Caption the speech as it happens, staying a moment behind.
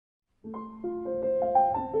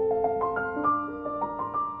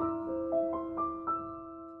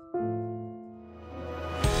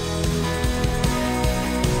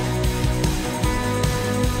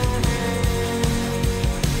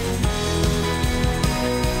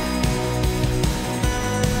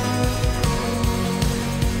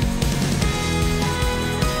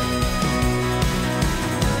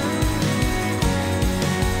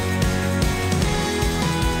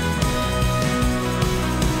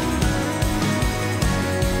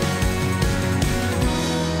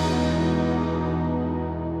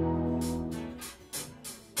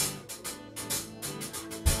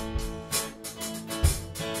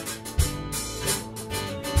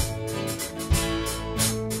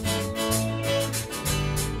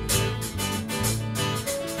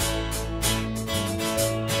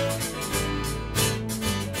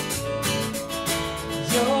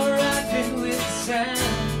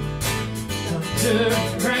Thunder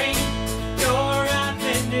and rain, you're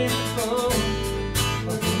wrapping in the flow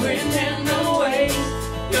of the wind and the waves.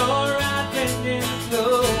 You're wrapping in the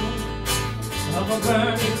flow of a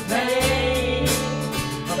burning flame,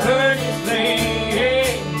 a burning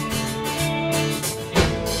flame.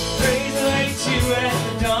 Praise awaits you at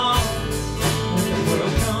the dawn when the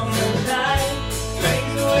world comes alive.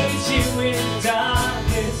 Praise awaits you in the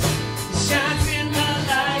darkness, it shines in the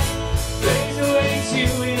light. Praise awaits you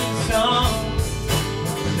in the song.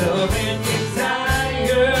 Love and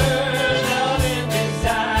desire, love and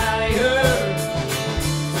desire.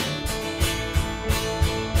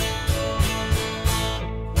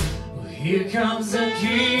 Well, here comes the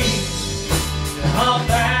King, all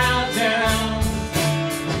bow down.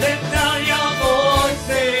 Lift all your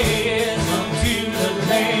voices unto the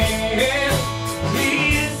Lamb. He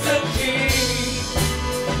is the King,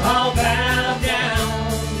 all bow down,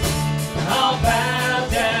 all bow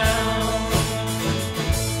down.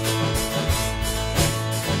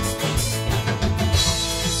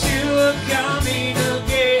 Coming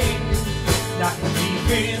again, like a thief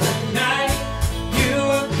in the night. You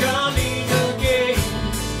are coming again,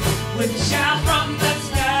 with a shout from the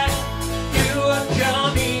sky. You are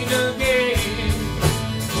coming again,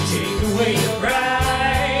 to take away your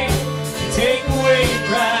pride, to take away your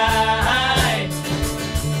pride.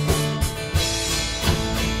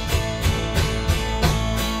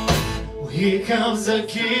 Well, here comes the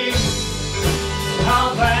King,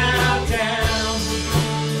 I'll bow down.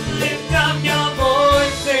 Lift up your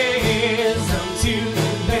voices unto the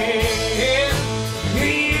Lamb.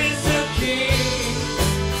 He is the King.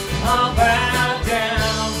 I'll bow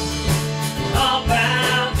down. I'll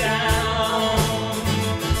bow down.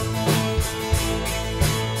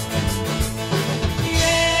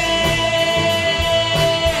 Yeah,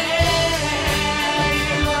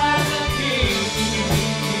 you are the King.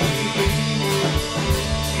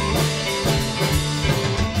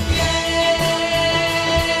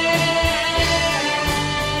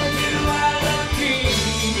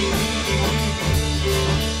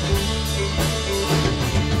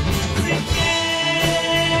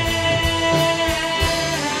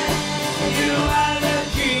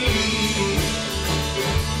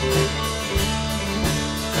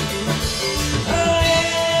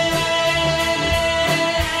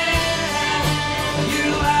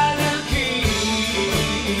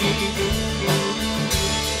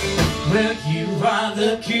 Well, you are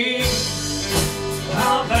the King,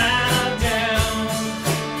 I'll bow down.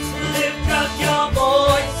 Lift up your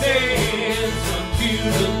voices unto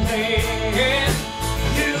the Lamb.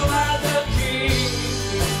 You are the King,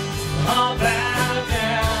 I'll bow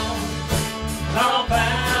down, I'll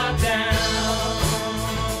bow down.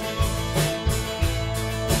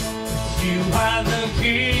 You are the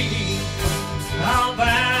King, I'll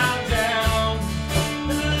bow down.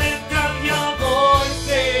 Lift up your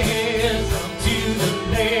voices unto the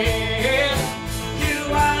Lamb. You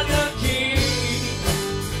are the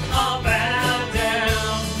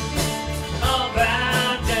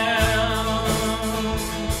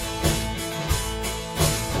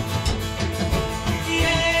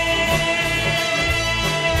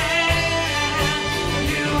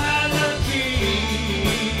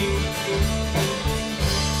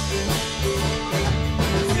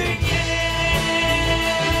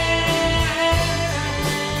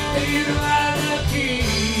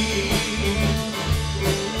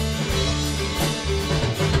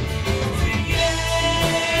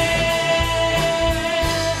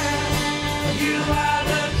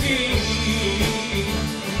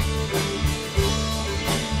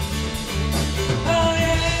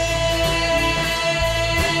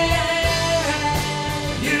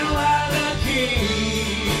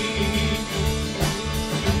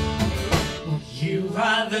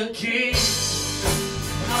the King.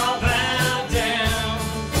 I'll bow down.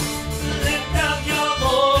 Lift up your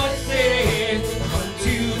voices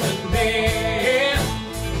unto the Lamb.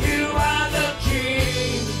 You are the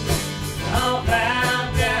King. I'll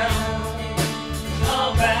bow down.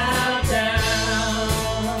 I'll bow down.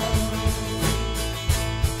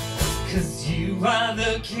 'Cause you are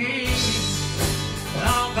the King.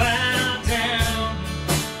 I'll bow down.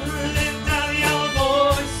 Lift up your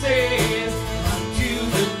voices unto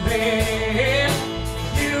the Lamb.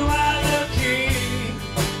 You are the King.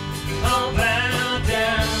 I'll bow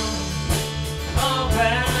down. I'll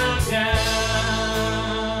bow down.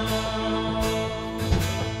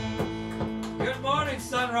 Good morning,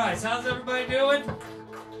 SonRise. How's everybody doing?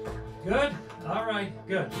 Good? All right,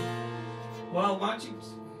 good. Well, why don't you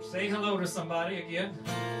say hello to somebody again?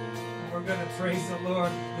 We're going to praise the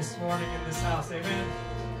Lord this morning in this house. Amen.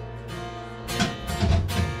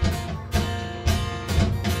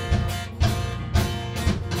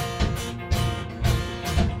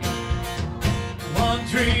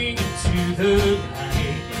 Wandering into the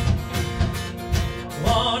night,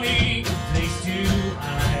 wanting a place to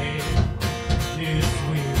hide. This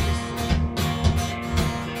weary soul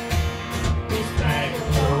goes back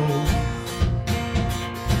home.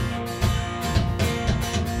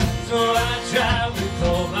 So I try with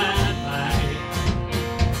all my might,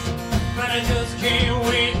 but I just can't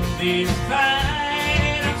win this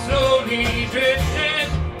fight. I'm slowly drifting,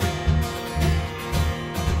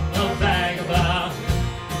 a vagabond.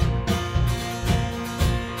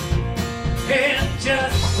 And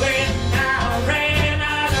just when I ran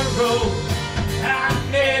out of road, I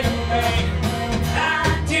met a man I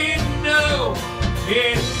didn't know,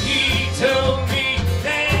 and he told me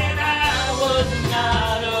that I was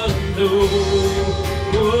not alone.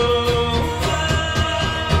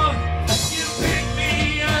 You picked me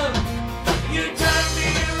up, you turned me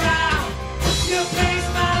around, you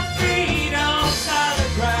placed my feet on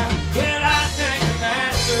solid ground. Well, I thank the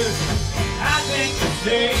Master, I thank the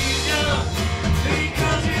Savior,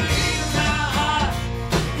 because you healed my heart,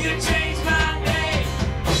 you changed my name,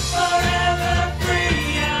 forever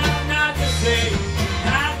free. I'm not the same.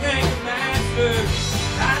 I thank the Master,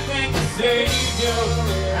 I thank the Savior,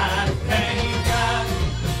 I thank God.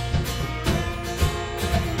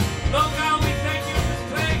 Lord God, we thank you for this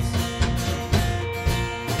place.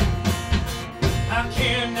 I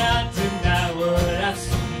cannot deny what I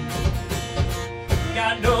see.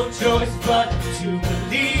 Got no choice but to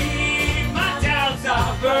believe. My doubts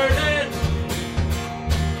are burning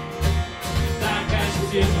like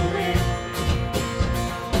ashes in the wind.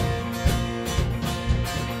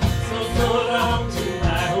 So long to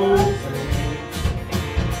my old friends,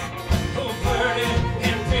 who burden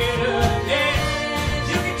and bitterness.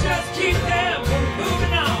 You can just keep them from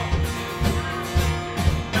moving on.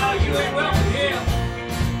 No, you ain't welcome here.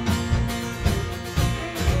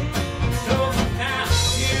 So from now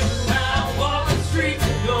till I walk the streets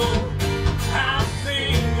alone, I'll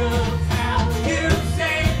sing of how you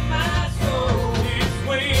saved my soul. This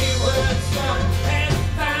wayward son has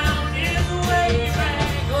found his way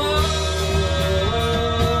back home.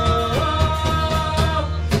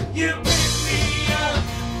 You picked me up,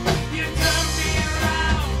 you turned me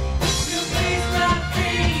around, you placed my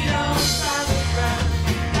feet on solid ground.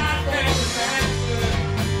 I thank the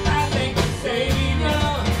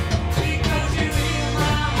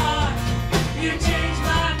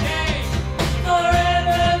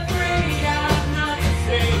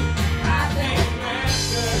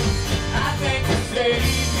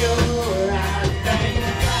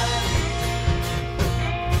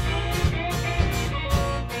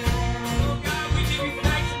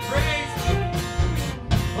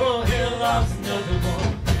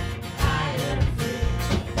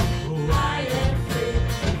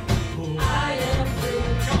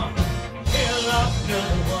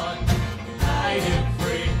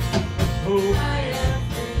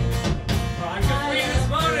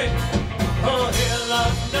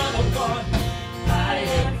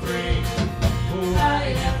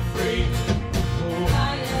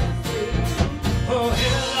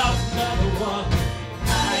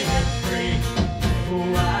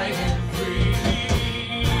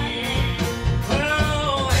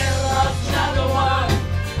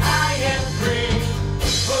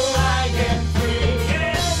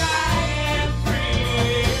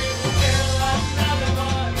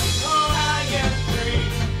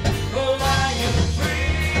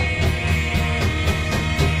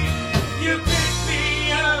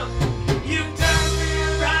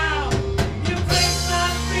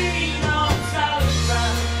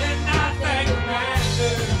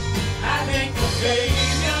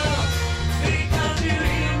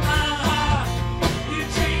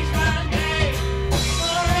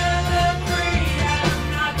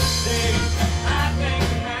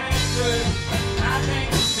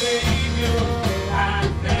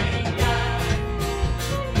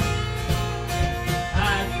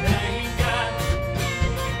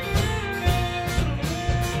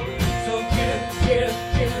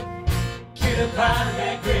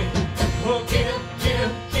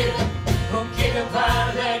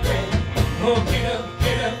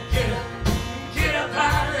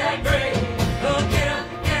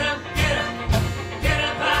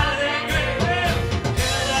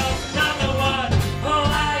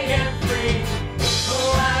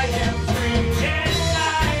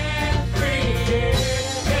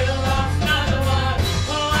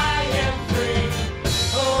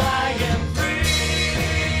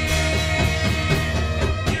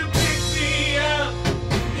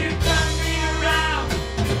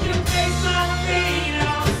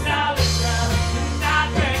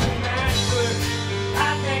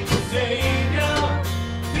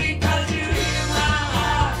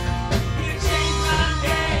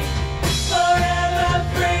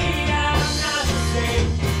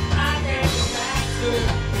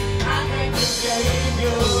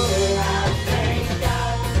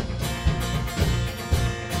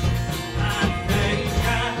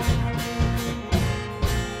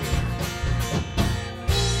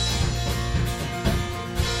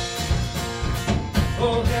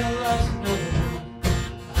Oh, hell lost another one.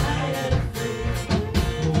 I am free.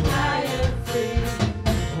 Oh, I am free.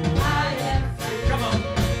 Oh, I am free. Come on.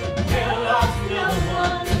 Hell lost another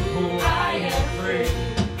one. Oh, I am free.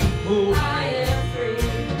 Oh, I am free.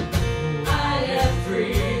 Oh, I am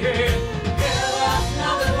free. Yeah. Hell lost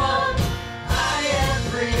another one. I am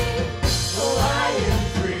free. Oh, I am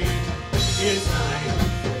free. Yes, I am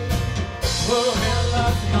free. Oh, hell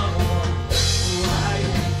lost another one. Oh, I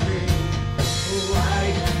am free. Oh, I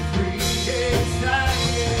am free. Yes, I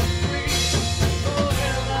am free. Oh,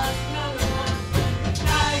 hell lost another one.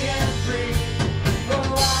 I am free. Oh,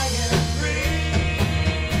 I am free.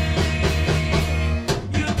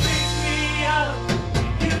 You picked me up.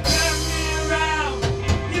 You turned me around.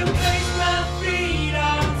 You placed my feet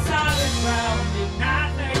on solid ground. And I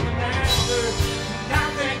thank the Master. And I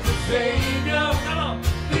thank the Savior. Come on.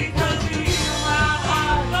 Because you healed my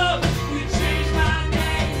heart. Oh, you changed my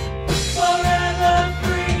name. Forever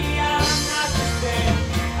free. I'm not the same.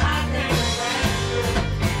 I thank the Master.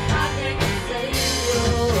 I thank the Savior.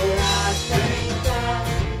 I thank God.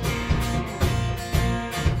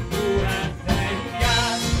 Oh, I thank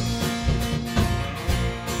God.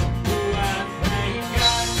 Oh, I thank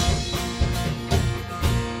God.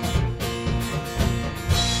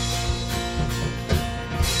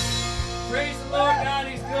 Praise the Lord, God,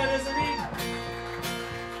 He's good, isn't He?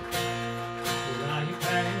 While you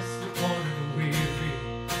pass the corner of weary,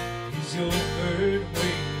 is your burden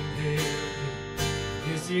weighing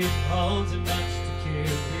heavy? Is it all too much to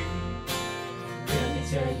carry? Let me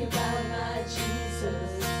tell you about my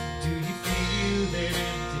Jesus. Do you feel that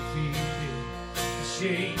empty feeling? The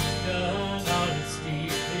shame's done all it's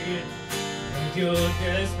stealing, and you're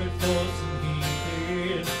desperate for some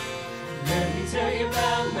healing. Let me tell you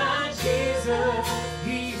about my Jesus.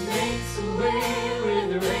 He Makes a way where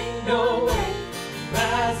there ain't no way.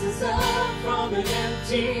 Rises up from an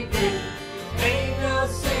empty grave. Ain't no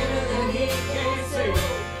sinner that He can't save.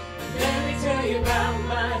 Let me tell you about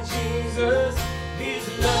my Jesus. His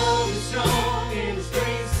love is strong and His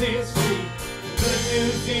grace is free. The good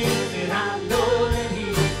news is that I know that He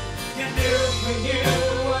can do for you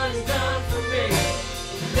what He's done for me.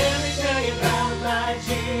 Let me tell you about my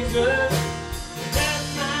Jesus. Let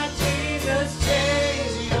my Jesus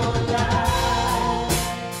change your life.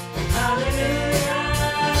 Hallelujah.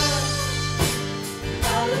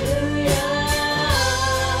 Hallelujah.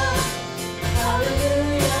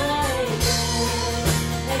 Hallelujah. Amen.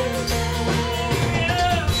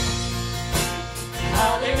 Amen.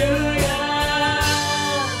 Hallelujah.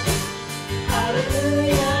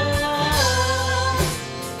 Hallelujah.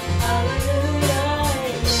 Hallelujah.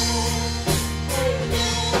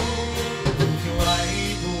 Amen. Who can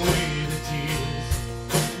wipe away the tears,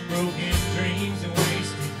 broken dreams and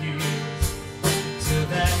wasted years, till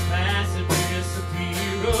that massive disappear?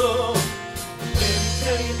 Oh, let me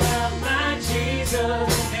tell you about my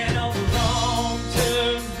Jesus and all the wrong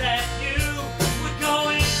turns that you were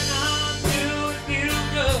going on to if you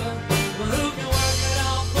could. Well, who can work it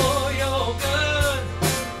out for your good?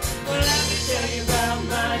 Well, let me tell you about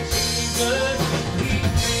my Jesus. He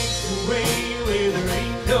makes a way where there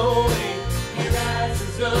ain't no way. He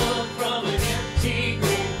rises up from an empty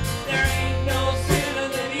grave. There ain't no sinner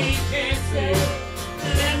that He can't save.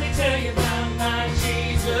 Let me tell you about my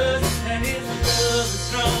Jesus. And His love is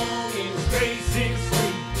strong and His grace is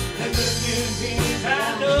free. The good news is I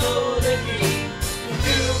know that He can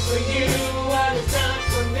do for you what He's done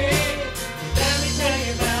for me. Let me tell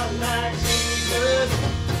you about my Jesus.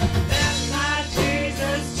 Let my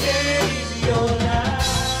Jesus change your life.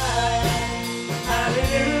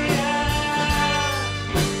 Hallelujah.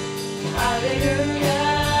 Hallelujah.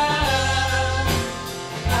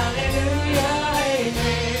 Hallelujah.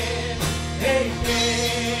 Amen.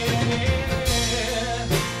 Amen.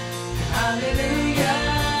 Hallelujah.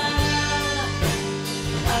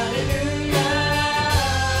 Hallelujah.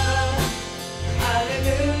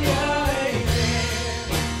 Hallelujah. Amen.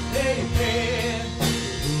 Amen.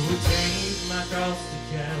 Who would take my cross to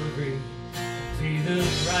Calvary, pay the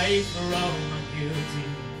price for all my guilty?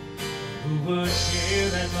 Who would care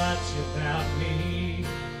that much about me?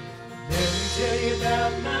 Let me tell you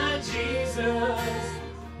about my Jesus.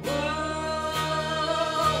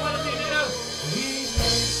 Whoa, what does He do? He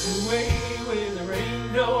makes a way where there ain't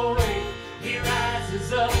no way. He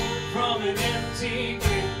rises up from an empty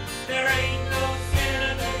grave. There ain't no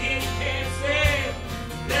sinner that He can't save.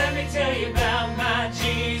 Let me tell you about my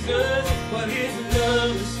Jesus. What His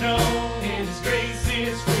love is strong and His grace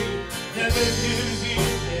is free. The good news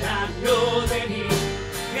is that I know that He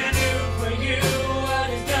can do for you what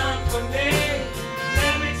He's done for me.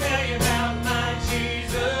 Let me tell you about my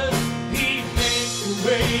Jesus. He makes a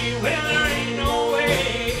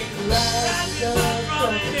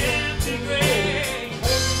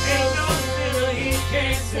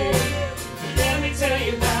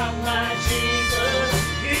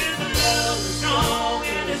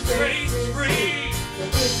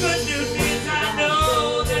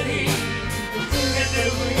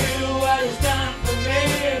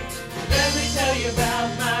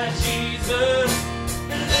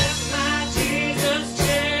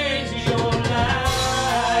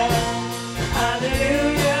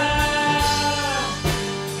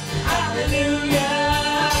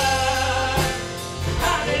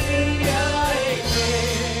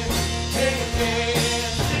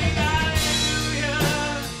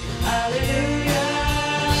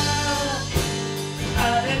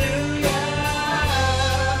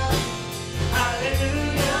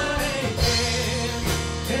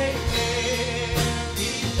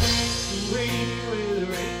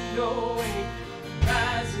no way.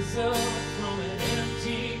 Rises up from an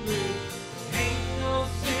empty grave. Ain't no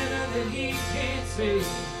sinner that he can't save.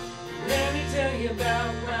 Let me tell you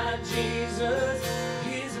about my Jesus.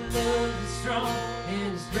 His love is strong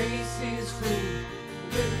and his grace is free.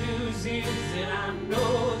 Good news is that I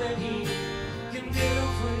know that he can do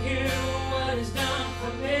for you what he's done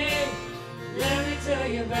for me. Let me tell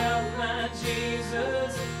you about my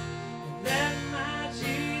Jesus. Let my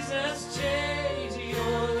Jesus change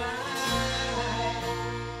your life.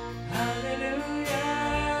 Hallelujah.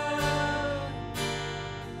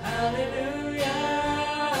 Hallelujah.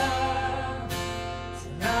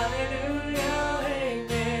 Hallelujah.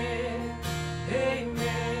 Amen.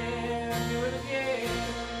 Amen. Do it again.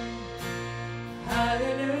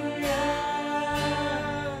 Hallelujah.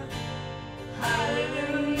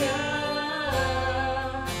 Hallelujah.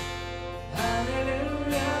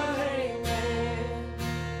 Hallelujah. Amen.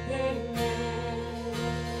 Amen.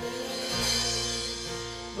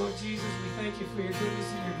 Lord Jesus, we thank you for your goodness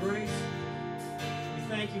and your grace. We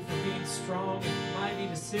thank you for being strong and mighty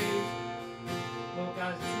to save. Lord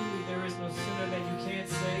God, truly there is no sinner that you can't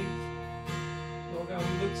save. Lord God, we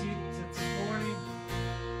look to you this morning.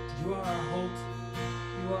 You are our hope.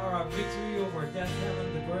 You are our victory over death, hell,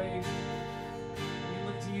 and the grave. We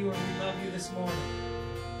look to you and we love you this morning.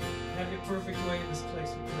 Have your perfect way in this place,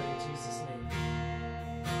 we pray in Jesus' name.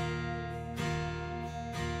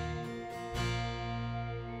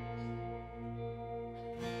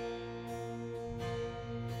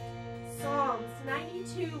 Psalms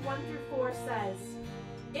 92, 1-4 says,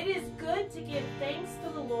 "It is good to give thanks to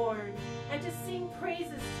the Lord and to sing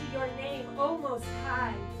praises to your name, O Most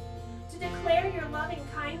High, to declare your loving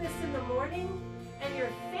kindness in the morning and your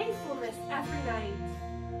faithfulness every night,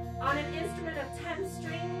 on an instrument of 10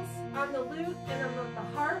 strings, on the lute and on the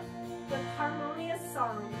harp with harmonious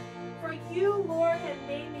song. For you, Lord, have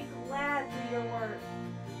made me glad through your work.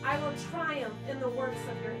 I will triumph in the works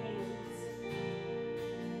of your hands."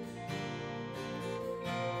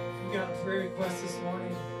 If you got a prayer request this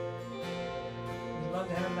morning, we'd love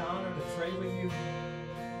to have the honor to pray with you.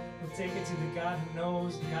 We'll take it to the God who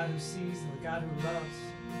knows, the God who sees, and the God who loves.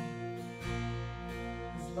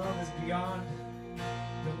 His love is beyond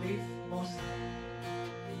belief, most.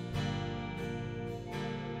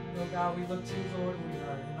 Lord God, we look to you, Lord. We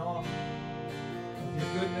are in awe of your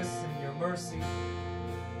goodness and your mercy.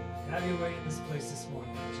 Have your way in this place this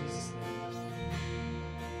morning. In Jesus' name.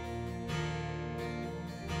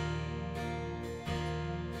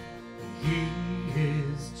 He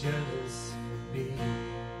is jealous for me.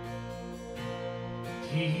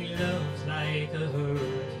 He loves like a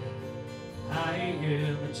hurricane. I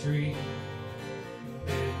am a tree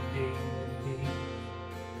bending beneath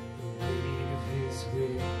the weight of his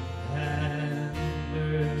wind and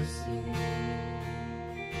mercy.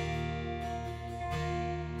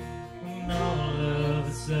 And all of a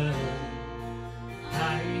sudden, I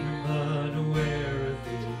am unaware of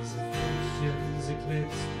these afflictions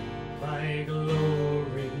eclipsed by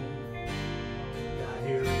glory. And I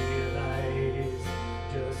realize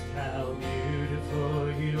just how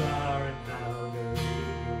beautiful you are and how good you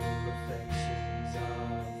perfect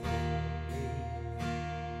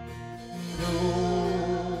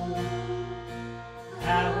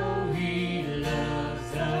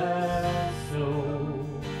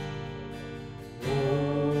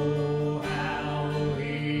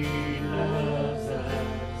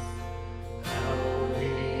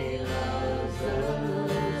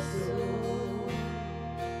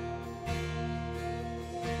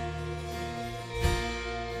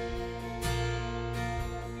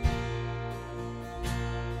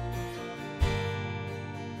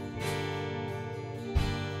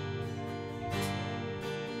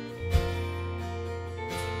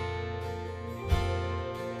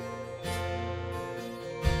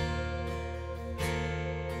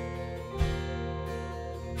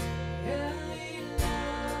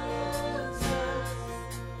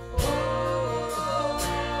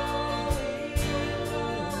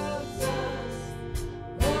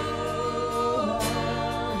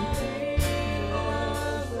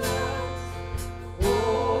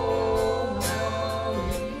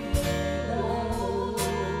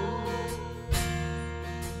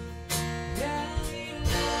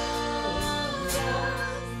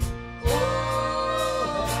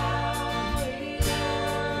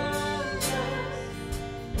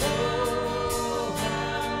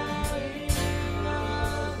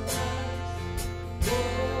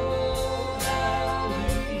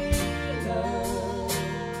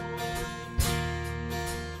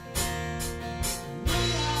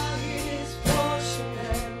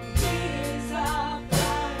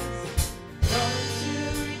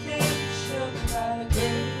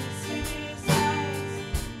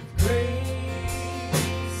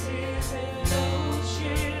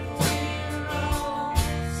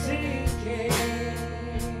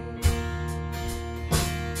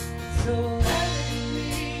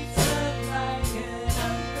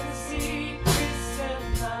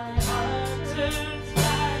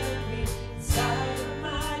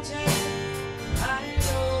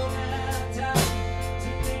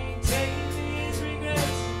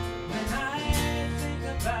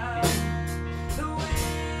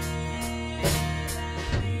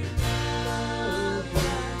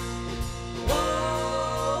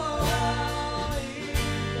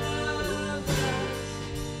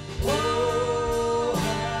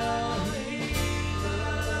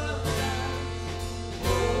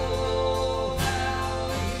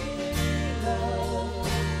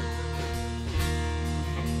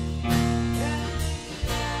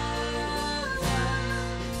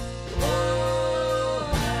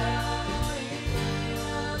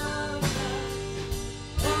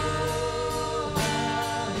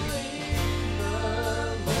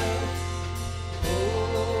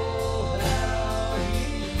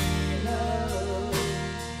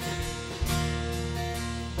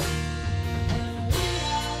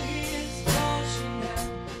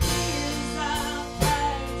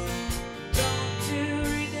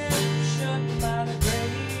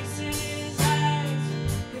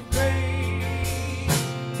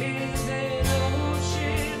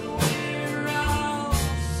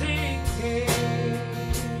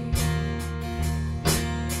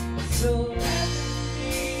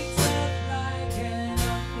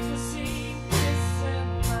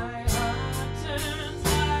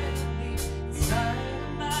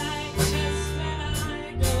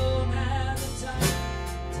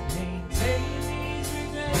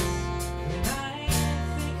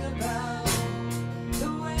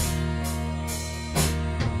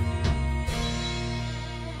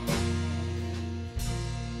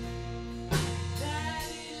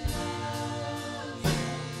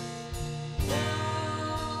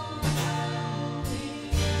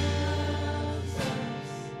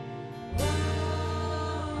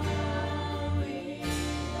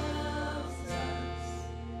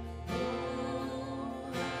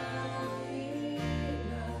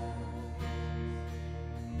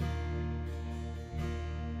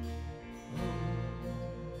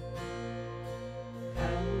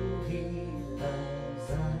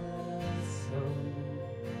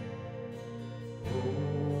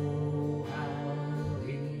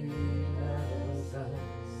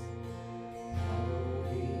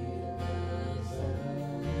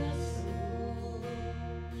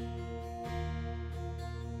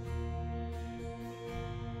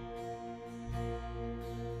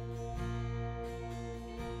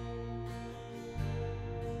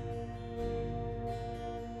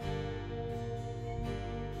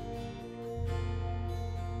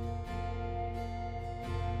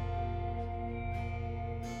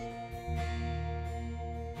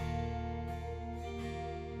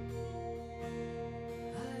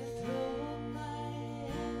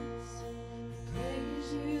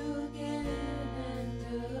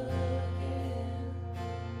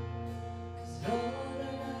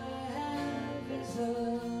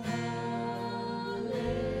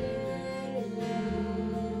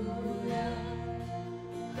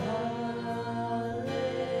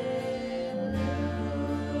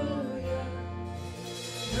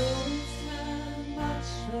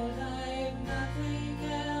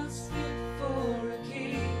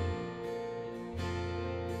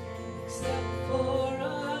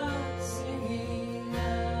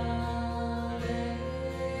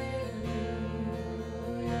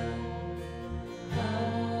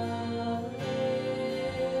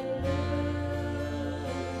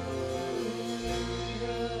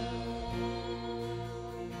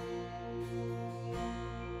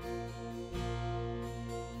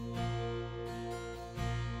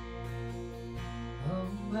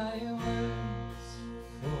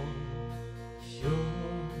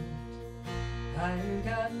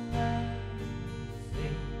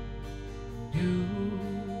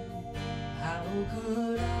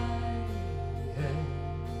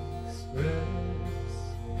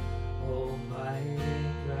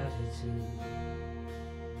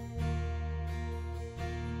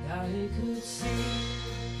I could see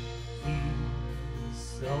these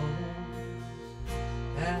souls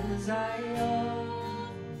as I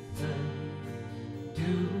often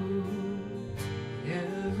do.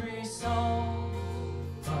 Every song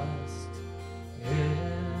must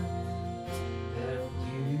end, and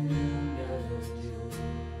you never do.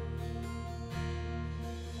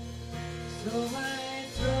 So I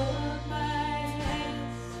throw up my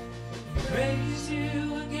hands, praise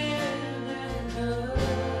you again and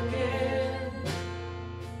again.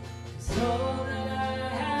 'Cause all that I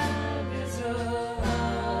have is a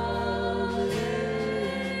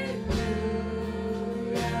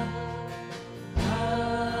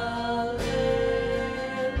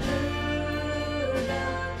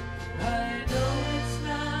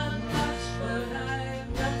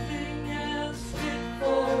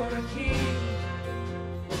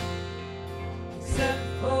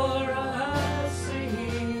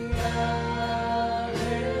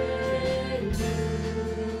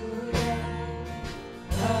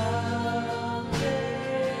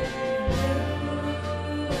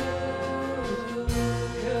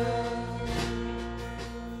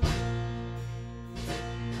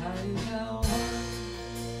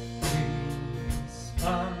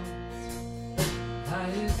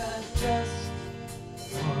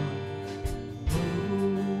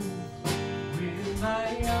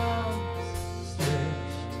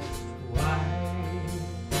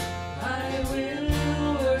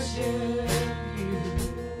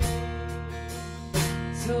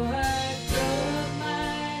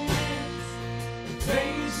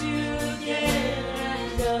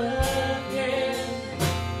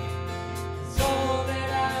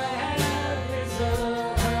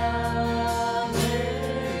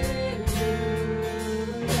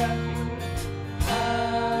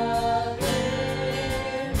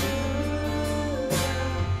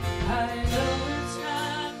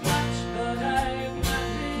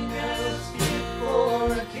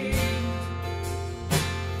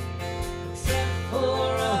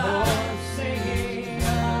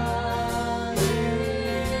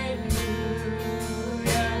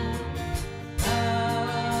oh, come on,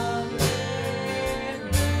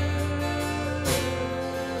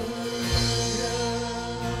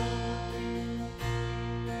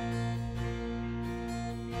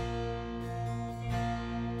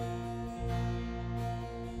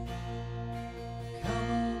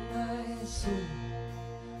 my soul,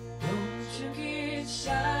 don't you get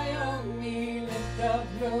shy on me, lift up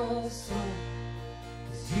your song,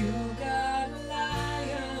 'cause you got a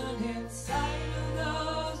lion inside of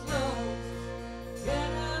those lungs.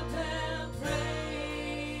 Get up and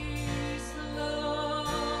praise the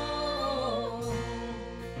Lord.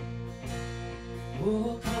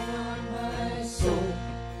 Oh, come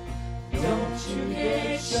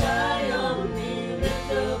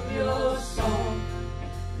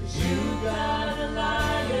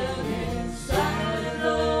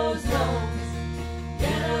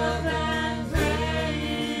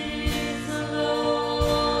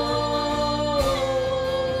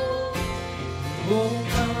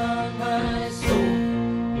on, my soul, oh, don't you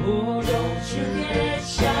get shy on me,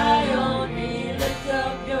 lift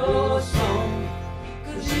up your song.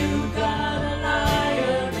 You got a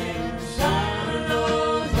lion inside of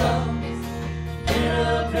those lungs. Get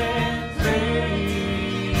up and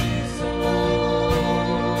praise the Lord.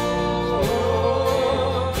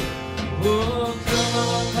 Oh, come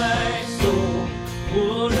on, my soul.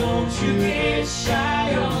 Oh, don't you get shy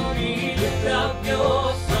on me. Lift up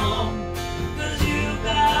your song. 'Cause you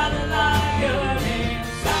got a lion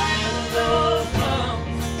inside of those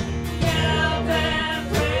lungs. Get up and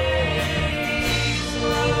praise the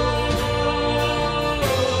Lord.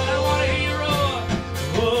 I want to hear you roar.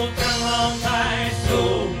 Oh, come on, my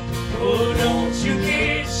soul. Oh, don't you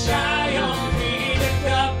get shy on me. Lift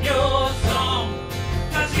up your song.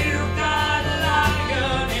 'Cause you got a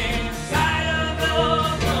lion inside of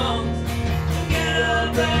those lungs. Get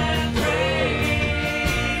up and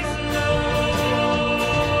praise the Lord.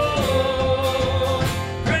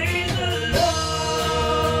 Praise the Lord.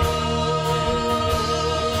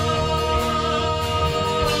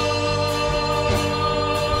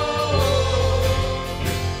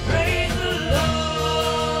 Praise the Lord.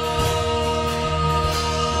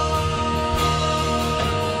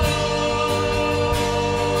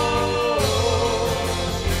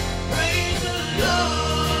 Praise the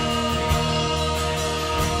Lord.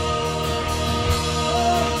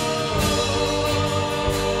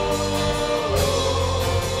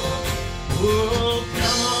 Oh,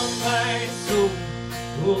 come on, my soul.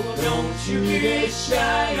 Oh, don't you get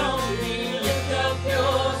shy on me. Lift up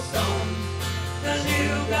your song. 'Cause you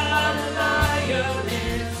got a lion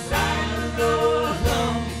inside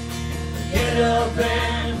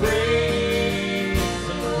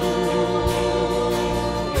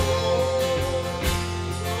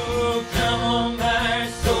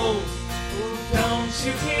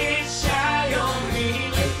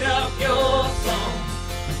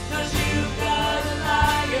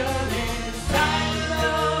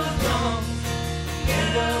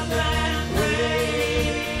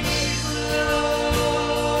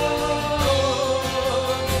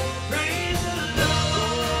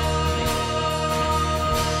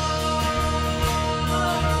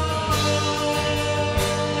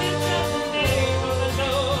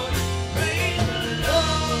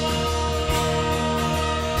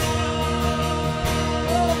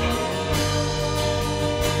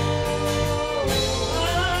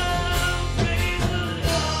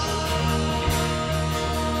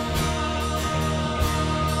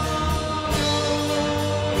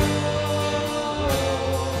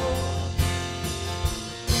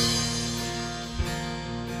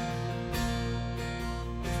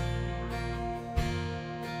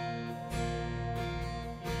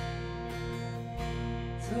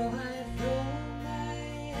So I throw my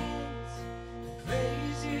hands and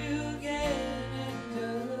praise you again and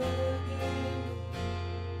again.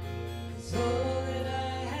 'Cause all that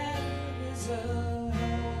I have is a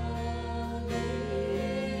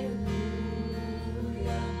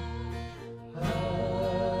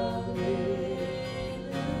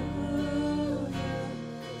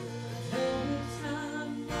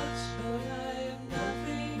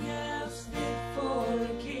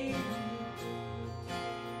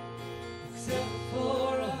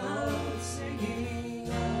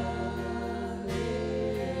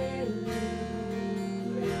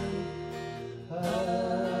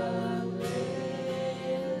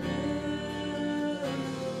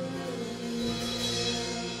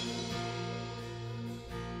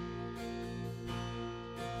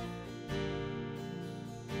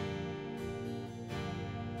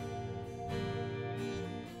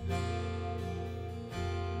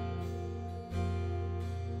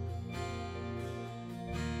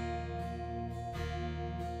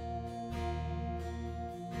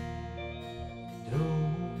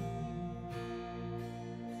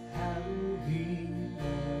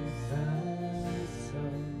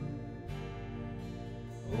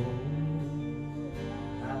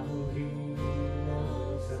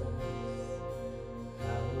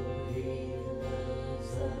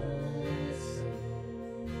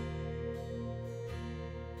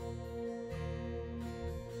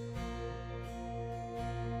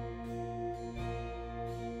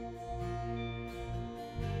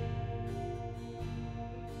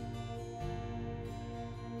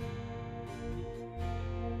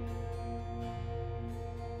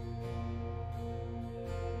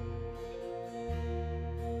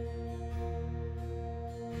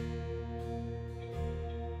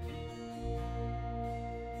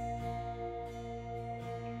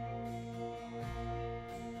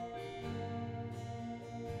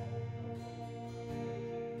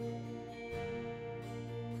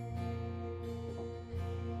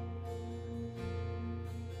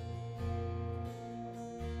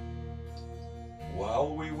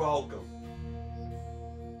Well, we welcome.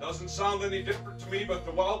 Doesn't sound any different to me, but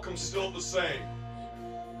the welcome's still the same.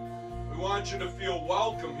 We want you to feel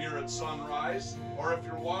welcome here at SonRise, or if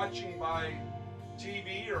you're watching by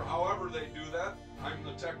TV or however they do that. I'm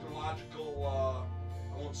the technological,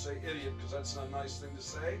 I won't say idiot because that's not a nice thing to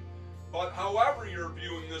say, but however you're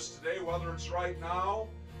viewing this today, whether it's right now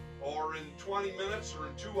or in 20 minutes or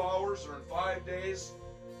in 2 hours or in 5 days,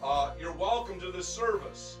 you're welcome to this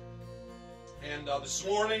service. And this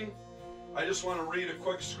morning, I just want to read a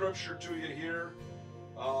quick scripture to you here.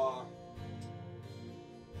 If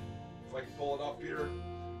I can pull it up here.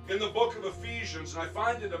 In the book of Ephesians, and I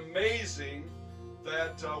find it amazing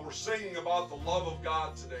that we're singing about the love of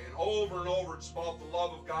God today. And over it's about the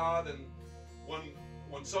love of God. And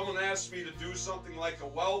when someone asks me to do something like a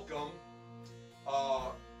welcome,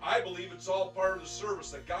 I believe it's all part of the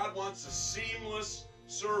service. That God wants a seamless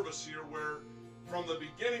service here where from the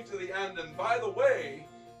beginning to the end. And by the way,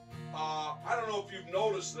 I don't know if you've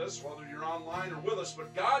noticed this, whether you're online or with us,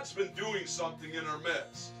 but God's been doing something in our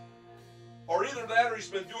midst. Or either that or He's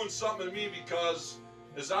been doing something in me, because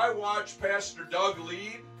as I watch Pastor Doug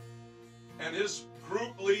lead and his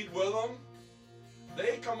group lead with him,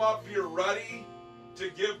 they come up here ready to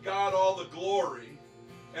give God all the glory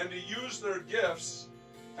and to use their gifts.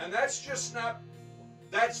 And that's just not,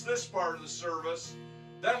 that's this part of the service.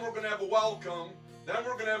 Then we're going to have a welcome. Then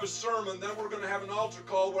we're going to have a sermon. Then we're going to have an altar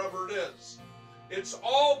call, whatever it is. It's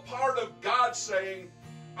all part of God saying,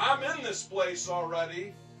 I'm in this place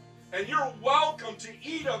already, and you're welcome to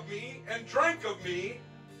eat of me and drink of me,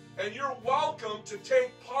 and you're welcome to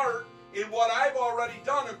take part in what I've already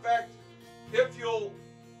done. In fact, if you'll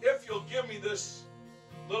give me this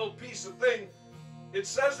little piece of thing, it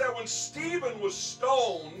says that when Stephen was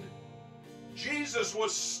stoned, Jesus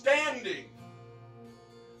was standing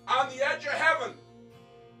on the edge of heaven.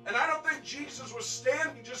 And I don't think Jesus was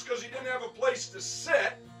standing just because He didn't have a place to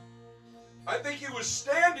sit. I think He was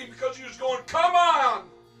standing because He was going, come on,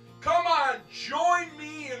 join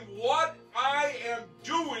me in what I am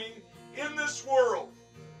doing in this world.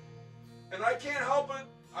 And I can't help it.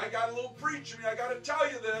 I got a little preaching. I got to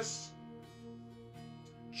tell you this.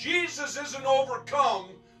 Jesus isn't overcome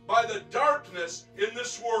by the darkness in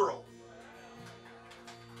this world.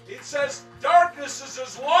 It says darkness is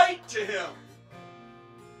as light to Him.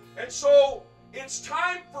 And so it's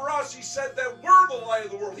time for us, He said, that we're the light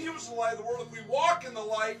of the world. He was the light of the world. If we walk in the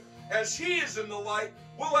light as He is in the light,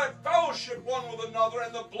 we'll have fellowship one with another,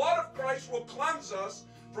 and the blood of Christ will cleanse us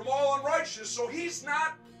from all unrighteousness. So He's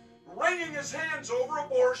not wringing His hands over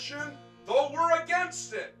abortion, though we're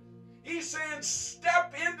against it. He's saying,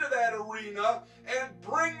 step into that arena and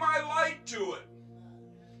bring my light to it.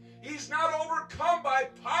 He's not overcome by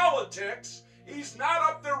politics. He's not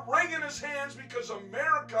up there wringing his hands because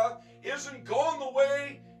America isn't going the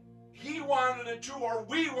way he wanted it to or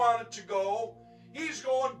we want it to go. He's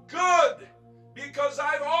going, good, because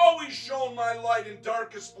I've always shown my light in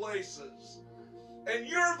darkest places. And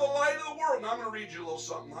you're the light of the world. Now I'm going to read you a little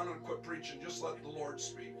something. I'm going to quit preaching. Just let the Lord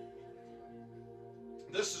speak.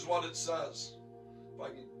 This is what it says. If I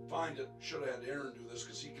can find it, should have had Aaron do this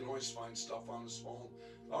because he can always find stuff on his phone.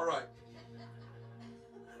 All right.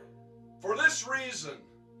 For this reason,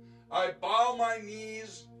 I bow my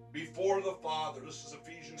knees before the Father. This is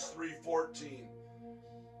Ephesians 3:14.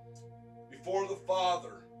 Before the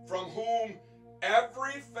Father, from whom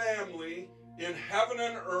every family in heaven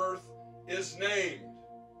and earth is named.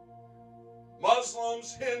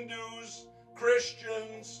 Muslims, Hindus,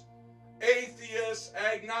 Christians, atheists,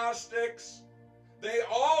 agnostics, they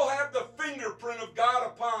all have the fingerprint of God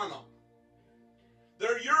upon them.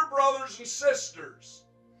 They're your brothers and sisters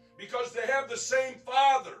because they have the same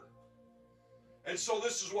Father. And so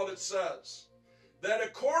this is what it says, that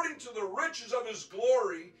according to the riches of his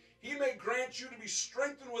glory, he may grant you to be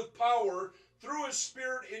strengthened with power through his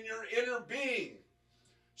Spirit in your inner being,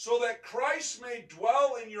 so that Christ may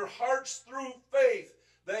dwell in your hearts through faith,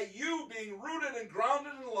 that you, being rooted and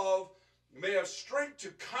grounded in love, may have strength to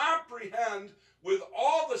comprehend with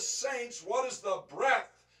all the saints what is the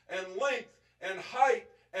breadth and length and height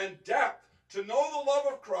and depth, to know the love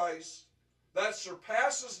of Christ that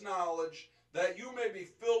surpasses knowledge, that you may be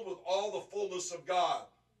filled with all the fullness of God.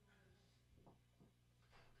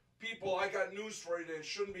 People, I got news for you today. It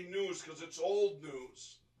shouldn't be news because it's old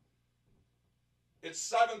news. It's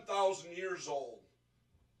 7,000 years old.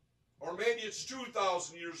 Or maybe it's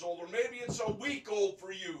 2,000 years old. Or maybe it's a week old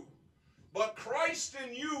for you. But Christ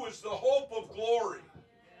in you is the hope of glory.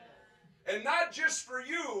 And not just for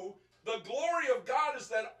you. The glory of God is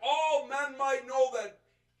that all men might know that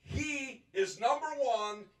he is number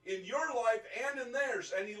one in your life and in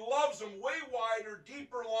theirs. And he loves them way wider,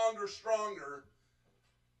 deeper, longer, stronger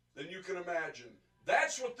than you can imagine.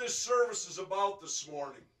 That's what this service is about this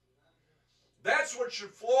morning. That's what should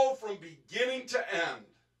flow from beginning to end.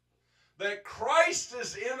 That Christ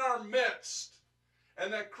is in our midst.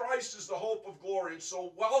 And that Christ is the hope of glory. And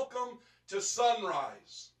so welcome to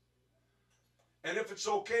SonRise. And if it's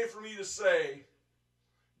okay for me to say,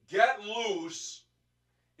 get loose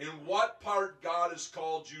in what part God has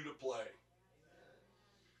called you to play.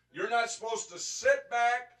 You're not supposed to sit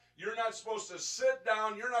back. You're not supposed to sit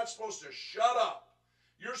down. You're not supposed to shut up.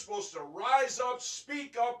 You're supposed to rise up,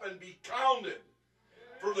 speak up, and be counted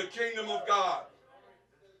for the kingdom of God.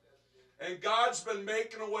 And God's been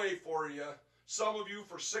making a way for you. Some of you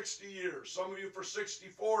for 60 years. Some of you for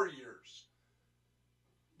 64 years.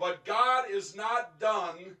 But God is not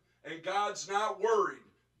done, and God's not worried.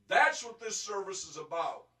 That's what this service is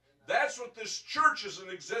about. That's what this church is in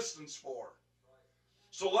existence for.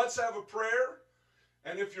 So let's have a prayer.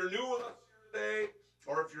 And if you're new with us today,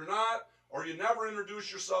 or if you're not, or you never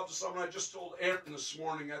introduce yourself to someone, I just told Aaron this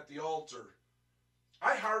morning at the altar,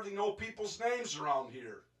 I hardly know people's names around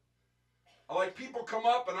here. People come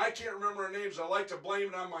up and I can't remember their names. I like to blame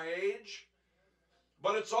it on my age.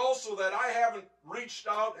 But it's also that I haven't reached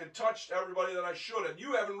out and touched everybody that I should. And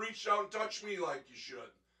you haven't reached out and touched me like you should.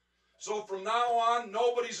 So from now on,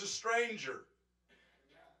 nobody's a stranger.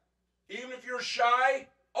 Even if you're shy,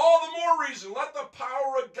 all the more reason. Let the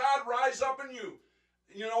power of God rise up in you.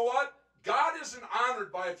 You know what? God isn't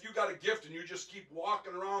honored by if you got a gift and you just keep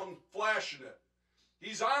walking around flashing it.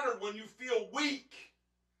 He's honored when you feel weak.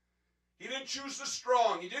 He didn't choose the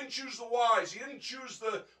strong. He didn't choose the wise. He didn't choose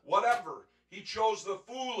the whatever. He chose the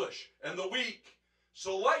foolish and the weak.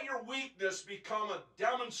 So let your weakness become a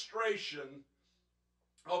demonstration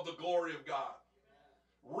of the glory of God.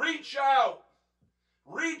 Reach out.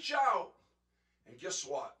 Reach out. And guess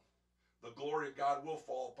what? The glory of God will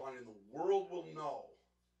fall upon you, and the world will know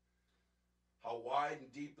how wide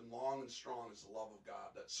and deep and long and strong is the love of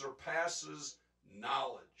God that surpasses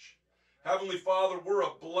knowledge. Heavenly Father, we're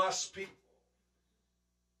a blessed people.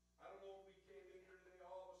 I don't know when we came in here today,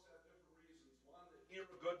 all of us have different reasons. Wanted to hear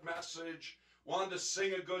a good message, wanted to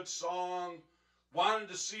sing a good song, wanted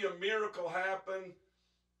to see a miracle happen.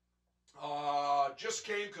 Just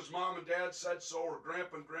came because Mom and Dad said so, or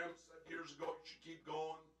Grandpa and Grandma said years ago you should keep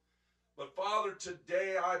going. But Father,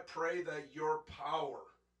 today I pray that your power,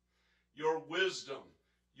 your wisdom,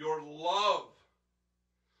 your love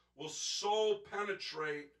will so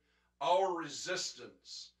penetrate our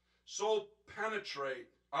resistance, so penetrate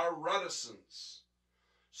our reticence,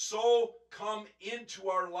 so come into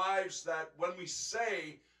our lives that when we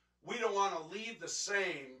say we don't want to leave the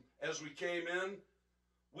same as we came in,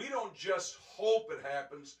 we don't just hope it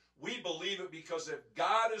happens. We believe it, because if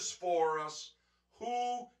God is for us,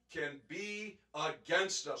 who can be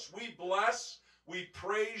against us? We bless, we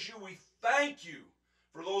praise you, we thank you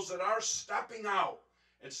for those that are stepping out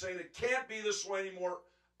and saying it can't be this way anymore.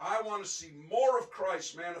 I want to see more of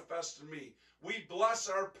Christ manifest in me. We bless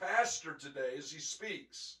our pastor today as he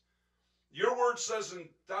speaks. Your word says in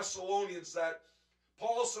Thessalonians that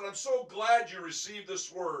Paul said, I'm so glad you received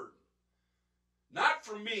this word. Not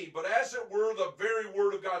from me, but as it were the very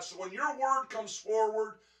word of God. So when your word comes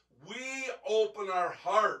forward, we open our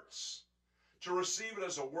hearts to receive it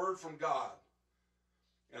as a word from God.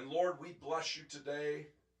 And Lord, we bless you today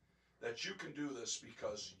that you can do this,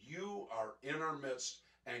 because you are in our midst,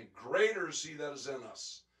 and greater is he that is in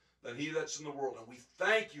us than he that's in the world. And we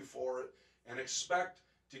thank you for it and expect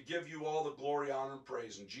to give you all the glory, honor, and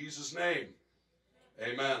praise. In Jesus' name,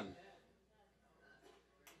 amen.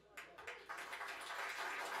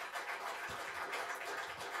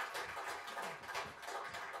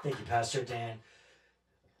 Thank you, Pastor Dan.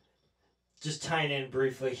 Just tying in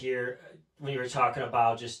briefly here, when you were talking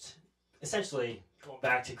about just essentially going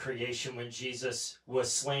back to creation when Jesus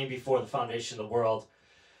was slain before the foundation of the world.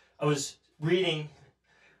 I was reading,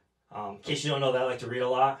 in case you don't know that I like to read a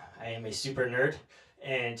lot, I am a super nerd,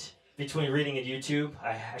 and between reading and YouTube,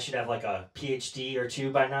 I should have like a PhD or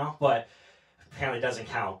two by now, but apparently it doesn't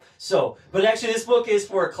count. So, but actually this book is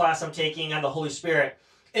for a class I'm taking on the Holy Spirit.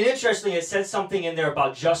 And interestingly, it said something in there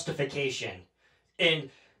about justification. And,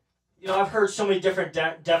 you know, I've heard so many different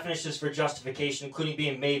definitions for justification, including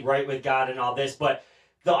being made right with God and all this. But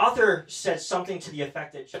the author said something to the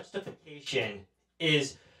effect that justification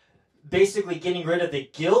is basically getting rid of the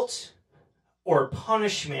guilt or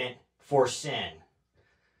punishment for sin.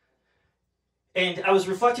 And I was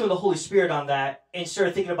reflecting with the Holy Spirit on that and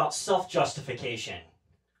started thinking about self-justification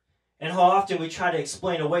and how often we try to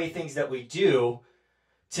explain away things that we do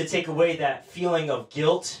to take away that feeling of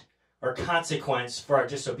guilt or consequence for our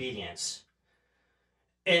disobedience.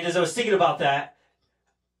 And as I was thinking about that,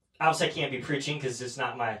 obviously I can't be preaching because it's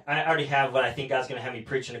not I already have what I think God's going to have me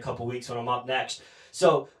preach in a couple weeks when I'm up next.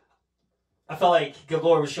 So I felt like the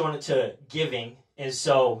Lord was showing it to giving. And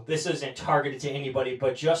so this isn't targeted to anybody,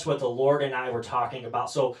 but just what the Lord and I were talking about.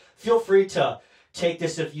 So feel free to take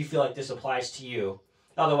this if you feel like this applies to you.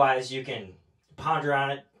 Otherwise, you can ponder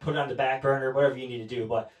on it, put it on the back burner, whatever you need to do.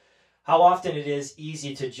 But how often it is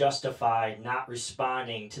easy to justify not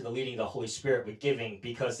responding to the leading of the Holy Spirit with giving,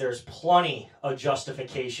 because there's plenty of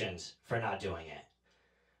justifications for not doing it.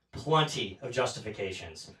 Plenty of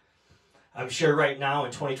justifications. I'm sure right now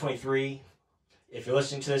in 2023, if you're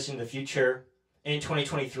listening to this in the future, in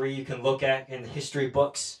 2023 you can look at in the history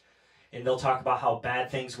books and they'll talk about how bad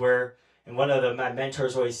things were. And one of my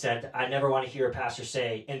mentors always said, I never want to hear a pastor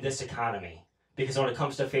say, in this economy. Because when it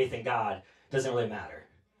comes to faith in God, it doesn't really matter.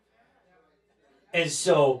 And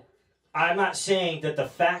so I'm not saying that the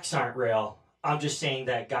facts aren't real. I'm just saying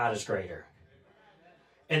that God is greater.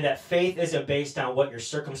 And that faith isn't based on what your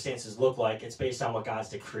circumstances look like. It's based on what God's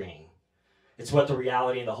decreeing. It's what the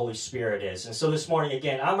reality of the Holy Spirit is. And so this morning,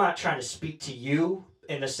 again, I'm not trying to speak to you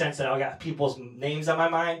in the sense that I got people's names on my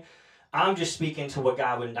mind. I'm just speaking to what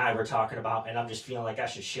God and I were talking about, and I'm just feeling like I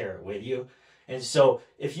should share it with you. And so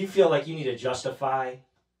if you feel like you need to justify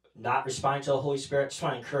not responding to the Holy Spirit, I just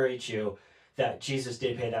want to encourage you that Jesus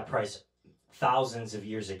did pay that price thousands of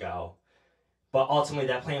years ago. But ultimately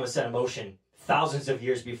that plan was set in motion thousands of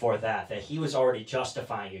years before that he was already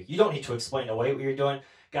justifying you. You don't need to explain away what you're doing.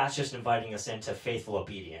 God's just inviting us into faithful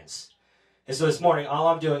obedience. And so this morning, all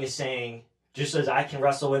I'm doing is saying, just as I can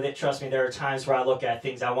wrestle with it, trust me, there are times where I look at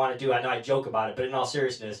things I want to do. I know I joke about it, but in all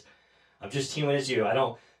seriousness, I'm just human as you.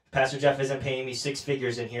 Pastor Jeff isn't paying me 6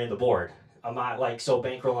 figures in here in the board. I'm not like so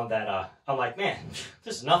bankrolling that I'm like, man,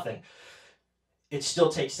 this is nothing. It still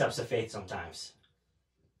takes steps of faith sometimes.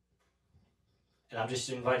 And I'm just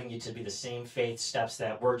inviting you to be the same faith steps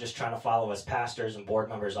that we're just trying to follow as pastors and board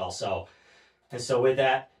members also. And so with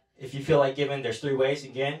that, if you feel like giving, there's 3 ways.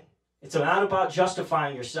 Again, it's not about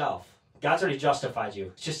justifying yourself. God's already justified you.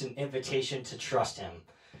 It's just an invitation to trust him.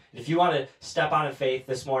 And if you want to step out in faith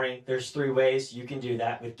this morning, there's 3 ways you can do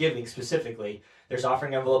that with giving specifically. There's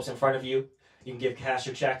offering envelopes in front of you. You can give cash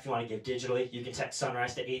or check if you want to give digitally. You can text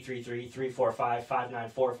SonRise to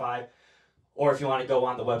 833-345-5945. Or if you want to go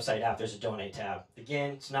on the website app, there's a donate tab.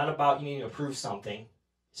 Again, it's not about you needing to prove something.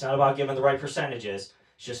 It's not about giving the right percentages.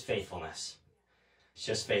 It's just faithfulness. It's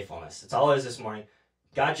just faithfulness. That's all it is this morning.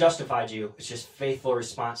 God justified you. It's just faithful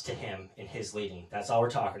response to him in his leading. That's all we're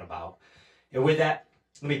talking about. And with that,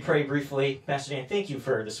 Let me pray briefly. Pastor Dan, thank you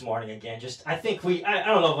for this morning again. I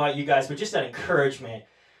don't know about you guys, but just that encouragement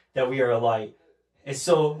that we are a light. And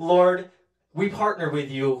so, Lord, we partner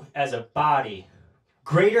with you as a body.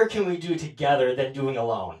 Greater can we do together than doing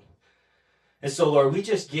alone. And so, Lord, we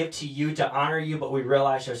just give to you to honor you, but we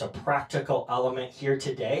realize there's a practical element here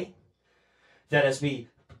today that as we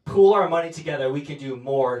pool our money together, we can do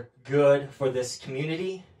more good for this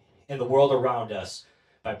community and the world around us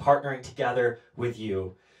by partnering together with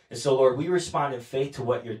you. And so, Lord, we respond in faith to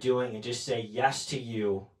what you're doing and just say yes to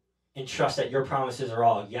you and trust that your promises are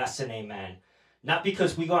all yes and amen. Not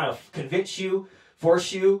because we want to convince you,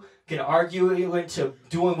 force you, can argue you into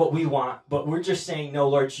doing what we want, but we're just saying, no,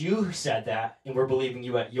 Lord, you said that, and we're believing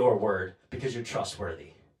you at your word because you're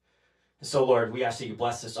trustworthy. And so, Lord, we ask that you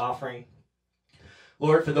bless this offering.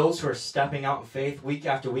 Lord, for those who are stepping out in faith week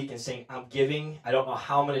after week and saying, I'm giving, I don't know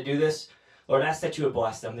how I'm going to do this, Lord, I ask that you would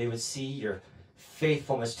bless them. They would see your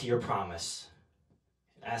faithfulness to your promise.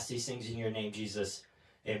 I ask these things in your name, Jesus.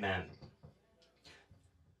 Amen.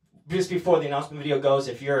 Just before the announcement video goes,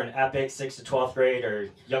 if you're an Epic 6th to 12th grade or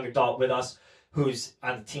young adult with us who's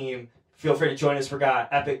on the team, feel free to join us. We got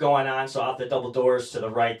Epic going on, so out the double doors to the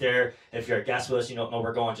right there. If you're a guest with us, you don't know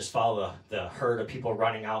where we're going, just follow the herd of people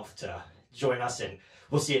running out to join us, and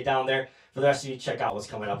we'll see it down there. For the rest of you, check out what's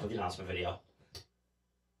coming up with the announcement video.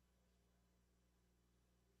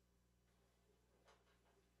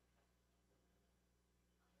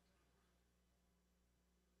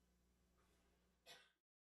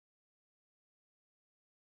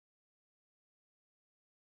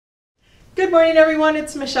 Good morning, everyone.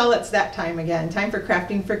 It's Michelle. It's that time again. Time for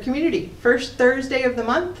Crafting for Community. First Thursday of the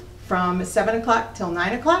month from 7 o'clock till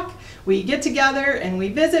 9 o'clock. We get together and we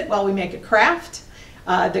visit while we make a craft.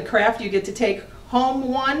 The craft you get to take home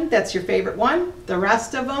one. That's your favorite one. The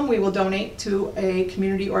rest of them we will donate to a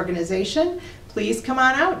community organization. Please come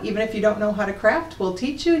on out. Even if you don't know how to craft, we'll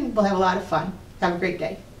teach you and we'll have a lot of fun. Have a great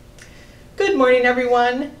day. Good morning,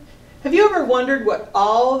 everyone. Have you ever wondered what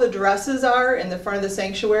all the dresses are in the front of the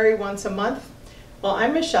sanctuary once a month? Well,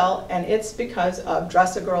 I'm Michelle, and it's because of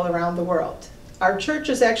Dress a Girl Around the World. Our church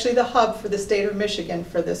is actually the hub for the state of Michigan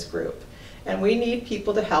for this group, and we need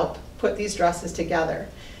people to help put these dresses together.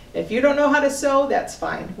 If you don't know how to sew, that's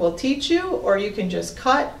fine. We'll teach you, or you can just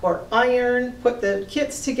cut or iron, put the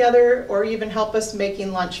kits together, or even help us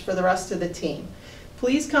making lunch for the rest of the team.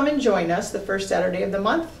 Please come and join us the first Saturday of the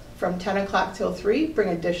month from 10 o'clock till 3. Bring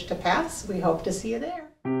a dish to pass. We hope to see you there.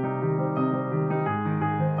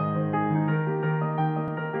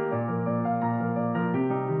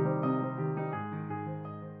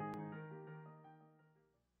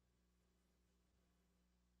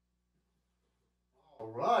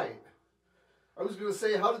 All right. I was going to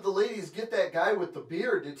say, how did the ladies get that guy with the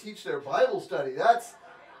beard to teach their Bible study? That's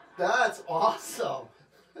awesome.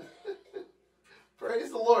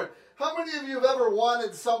 Praise the Lord. How many of you have ever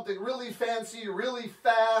wanted something really fancy, really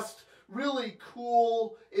fast, really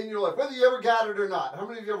cool in your life? Whether you ever got it or not. How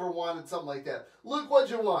many of you ever wanted something like that? Luke, what'd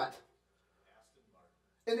you want?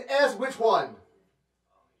 And ask which one?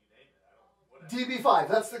 DB5.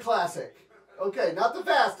 That's the classic. Okay, not the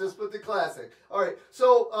fastest, but the classic. All right,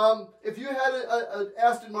 so if you had an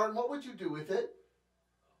Aston Martin, what would you do with it?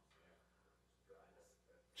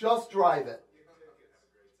 Just drive it.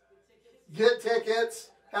 Get tickets.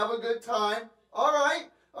 Have a good time. All right,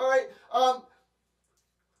 all right.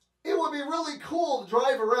 It would be really cool to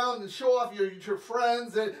drive around and show off your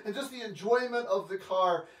friends and just the enjoyment of the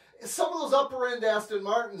car. Some of those upper-end Aston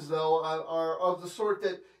Martins, though, are of the sort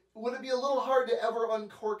that, would it be a little hard to ever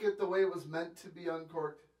uncork it the way it was meant to be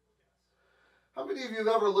uncorked? How many of you have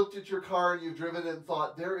ever looked at your car and you've driven it and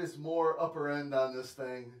thought, there is more upper end on this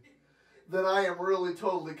thing than I am really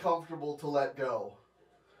totally comfortable to let go?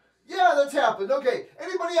 Yeah, that's happened. Okay,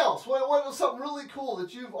 anybody else? What was something really cool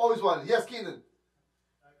that you've always wanted? Yes, Keenan?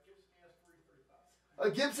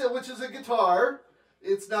 A Gibson, which is a guitar.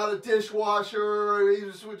 It's not a dishwasher,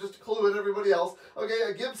 just a clue in everybody else. Okay,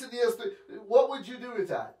 a Gibson ES3. What would you do with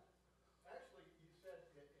that? Actually, you said,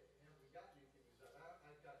 have we got anything? You said,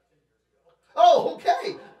 I got it 10 years ago. Oh,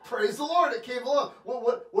 okay. Praise the Lord, it came along.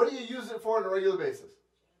 What do you use it for on a regular basis?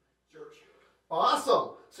 Church.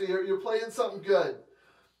 Awesome. So you're playing something good.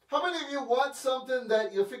 How many of you want something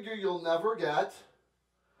that you figure you'll never get?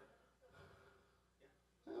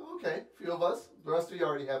 Okay, a few of us. The rest of you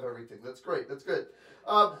already have everything. That's great. That's good.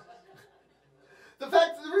 The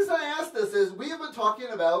reason I asked this is we have been talking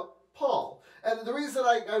about Paul. And the reason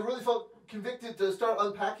I really felt convicted to start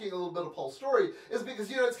unpacking a little bit of Paul's story is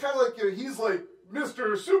because, it's kind of like, he's like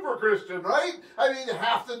Mr. Super Christian, right? I mean,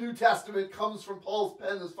 half the New Testament comes from Paul's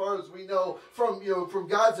pen as far as we know from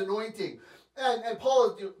God's anointing. And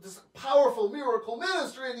Paul is this powerful miracle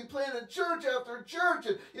ministry, and he planted church after church.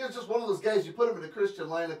 And it's just one of those guys, you put him in a Christian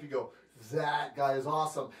lineup, you go, that guy is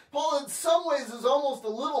awesome. Paul in some ways is almost a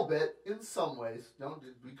little bit, in some ways,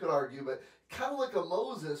 we could argue, but kind of like a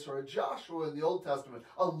Moses or a Joshua in the Old Testament,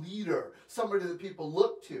 a leader, somebody that people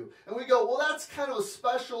look to. And we go, well, that's kind of a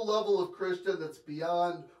special level of Christian that's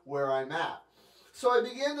beyond where I'm at. So I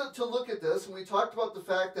began to look at this, and we talked about the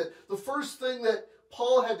fact that the first thing that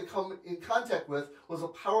Paul had to come in contact with was a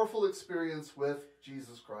powerful experience with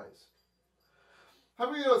Jesus Christ. How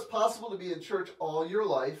many of you know it's possible to be in church all your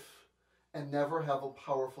life and never have a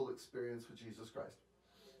powerful experience with Jesus Christ?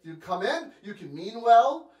 You come in, you can mean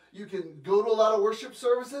well, you can go to a lot of worship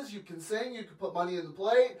services, you can sing, you can put money in the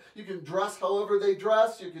plate, you can dress however they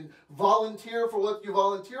dress, you can volunteer for what you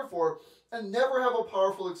volunteer for, and never have a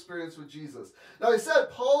powerful experience with Jesus. Now I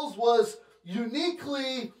said Paul's was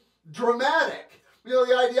uniquely dramatic. You know,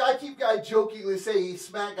 the idea, I jokingly say he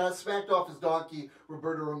got smacked off his donkey.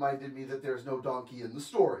 Roberta reminded me that there's no donkey in the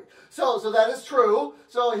story. So that is true.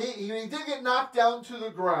 So he did get knocked down to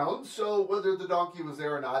the ground. So whether the donkey was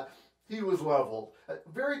there or not, he was leveled.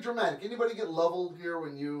 Very dramatic. Anybody get leveled here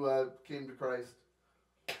when you came to Christ?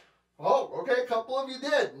 Oh, okay, a couple of you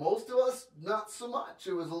did. Most of us, not so much.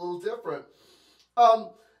 It was a little different.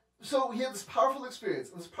 So he had this powerful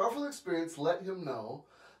experience. And this powerful experience let him know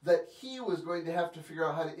that he was going to have to figure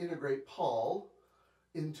out how to integrate Paul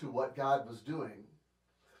into what God was doing.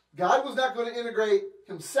 God was not going to integrate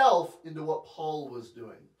himself into what Paul was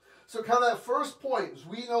doing. So kind of that first point is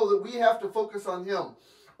we know that we have to focus on him.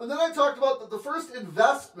 And then I talked about that the first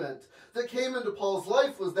investment that came into Paul's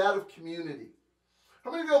life was that of community. How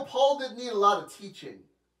many of you know Paul didn't need a lot of teaching?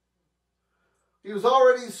 He was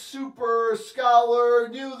already super scholar,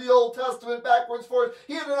 knew the Old Testament backwards, forwards.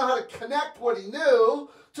 He had to know how to connect what he knew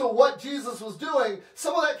to what Jesus was doing.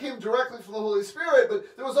 Some of that came directly from the Holy Spirit,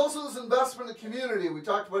 but there was also this investment in community. We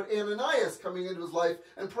talked about Ananias coming into his life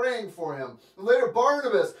and praying for him. And later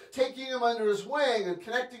Barnabas taking him under his wing and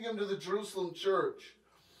connecting him to the Jerusalem church.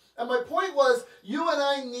 And my point was, you and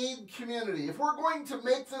I need community. If we're going to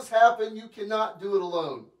make this happen, you cannot do it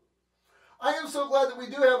alone. I am so glad that we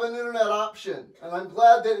do have an internet option. And I'm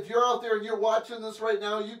glad that if you're out there and you're watching this right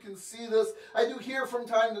now, you can see this. I do hear from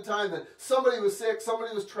time to time that somebody was sick,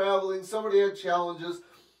 somebody was traveling, somebody had challenges.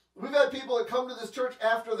 We've had people that come to this church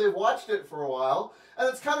after they've watched it for a while. And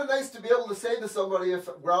it's kind of nice to be able to say to somebody if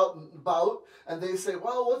we're out and about and they say,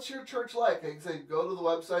 well, what's your church like? I can say, go to the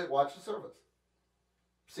website, watch the service.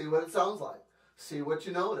 See what it sounds like. See what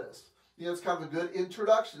you notice. You know, it's kind of a good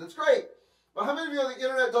introduction. It's great. But how many of you know the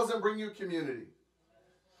internet doesn't bring you community?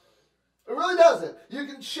 It really doesn't. You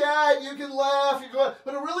can chat, you can laugh, you go,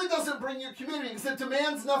 but it really doesn't bring you community because it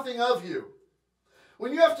demands nothing of you.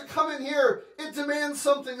 When you have to come in here, it demands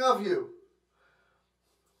something of you.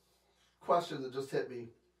 Question that just hit me.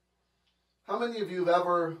 How many of you have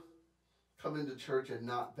ever come into church and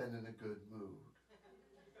not been in a good mood?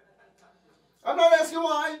 I'm not asking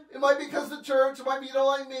why. It might be because of the church. It might be you don't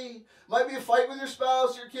like me. It might be a fight with your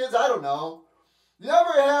spouse, your kids. I don't know. You're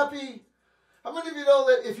never happy. How many of you know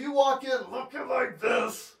that if you walk in looking like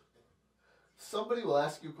this, somebody will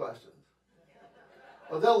ask you questions?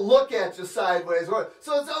 Or they'll look at you sideways.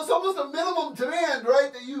 So it's almost a minimum demand,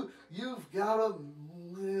 right? That you've got to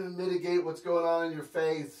mitigate what's going on in your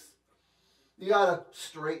face. You got to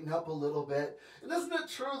straighten up a little bit. And isn't it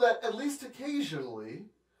true that at least occasionally,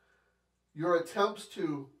 your attempts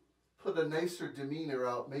to put a nicer demeanor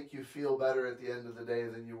out make you feel better at the end of the day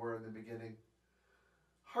than you were in the beginning?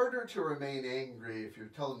 Harder to remain angry if you're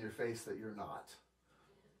telling your face that you're not.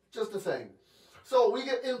 Just a thing. So we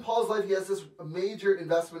get in Paul's life, he has this major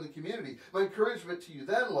investment in community. My encouragement to you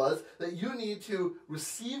then was that you need to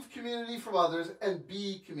receive community from others and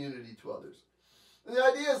be community to others. And the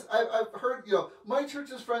idea is, I've heard, my church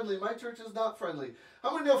is friendly, my church is not friendly.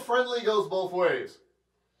 How many know friendly goes both ways?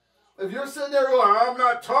 If you're sitting there going, I'm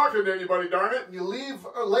not talking to anybody, darn it, and you leave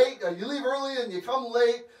late, you leave early and you come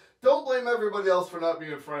late, don't blame everybody else for not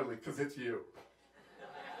being friendly, because it's you.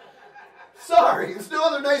 Sorry, there's no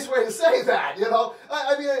other nice way to say that,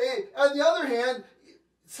 I mean, on the other hand,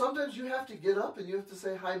 sometimes you have to get up and you have to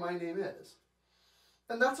say, hi, my name is.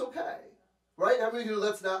 And that's okay, right? How many of you know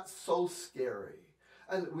that's not so scary?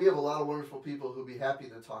 And we have a lot of wonderful people who'll be happy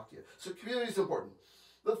to talk to you. So community is important.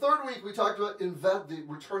 The third week, we talked about the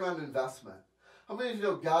return on investment. How many of you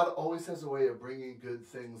know God always has a way of bringing good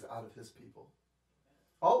things out of his people?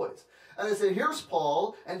 Always. And I say, here's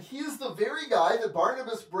Paul, and he's the very guy that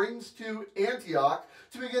Barnabas brings to Antioch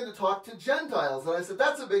to begin to talk to Gentiles. And I said,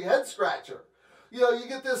 that's a big head scratcher. You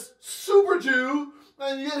get this super Jew,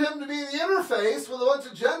 and you get him to be the interface with a bunch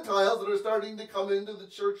of Gentiles that are starting to come into the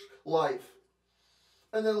church life.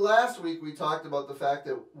 And then last week we talked about the fact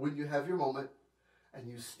that when you have your moment and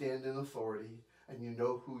you stand in authority and you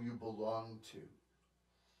know who you belong to,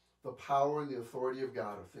 the power and the authority of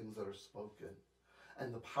God are things that are spoken.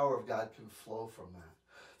 And the power of God can flow from that.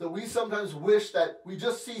 That we sometimes wish that we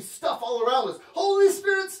just see stuff all around us. Holy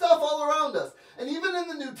Spirit stuff all around us. And even in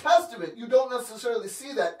the New Testament, you don't necessarily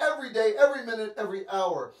see that every day, every minute, every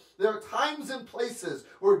hour. There are times and places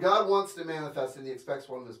where God wants to manifest and he expects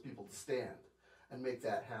one of his people to stand and make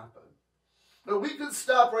that happen. Now we could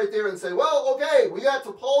stop right there and say, well, okay, we got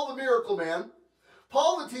to Paul the miracle man.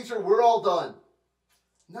 Paul the teacher, we're all done.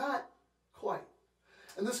 Not quite.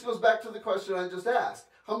 And this goes back to the question I just asked.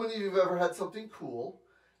 How many of you have ever had something cool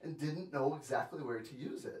and didn't know exactly where to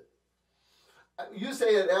use it? You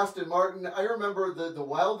say at Aston Martin, I remember the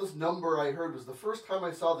wildest number I heard was the first time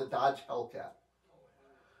I saw the Dodge Hellcat.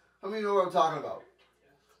 How many know what I'm talking about?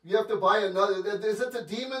 You have to buy another. Is it the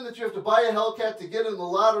Demon that you have to buy a Hellcat to get in the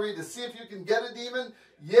lottery to see if you can get a Demon?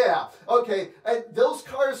 Yeah. Okay. And those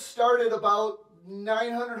cars start at about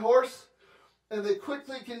 900 horse. And they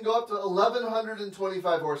quickly can go up to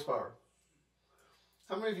 1,125 horsepower.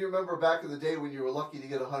 How many of you remember back in the day when you were lucky to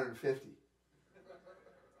get 150?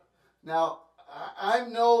 Now,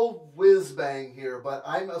 I'm no whiz-bang here, but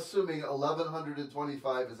I'm assuming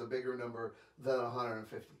 1,125 is a bigger number than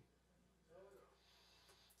 150.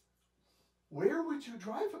 Where would you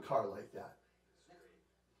drive a car like that?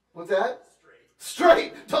 What's that?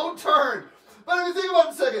 Straight. Don't turn. But if you think about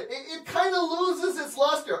it a second, it kind of loses its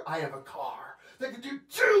luster. I have a car that can do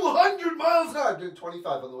 200 miles an hour. I'm doing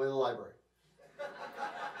 25 on the way to the library.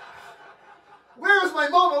 Where's my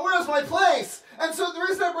moment? Where's my place? And so the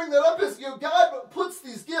reason I bring that up is, God puts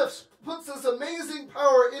these gifts, puts this amazing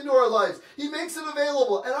power into our lives. He makes it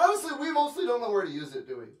available. And honestly, we mostly don't know where to use it,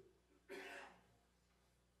 do we?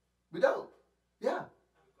 We don't. Yeah.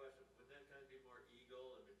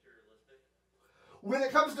 When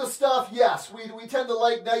it comes to stuff, yes, we tend to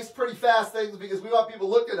like nice, pretty fast things because we want people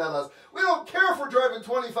looking at us. We don't care if we're driving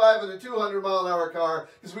 25 in a 200-mile-an-hour car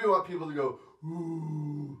because we want people to go,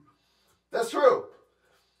 ooh. That's true.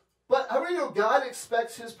 But how many know God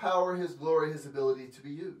expects his power, his glory, his ability to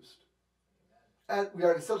be used? And we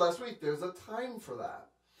already said last week, there's a time for that.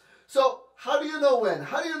 So how do you know when?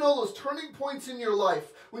 How do you know those turning points in your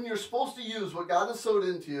life when you're supposed to use what God has sowed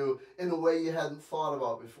into you in a way you hadn't thought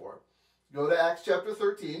about before? Go to Acts chapter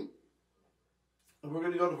 13, and we're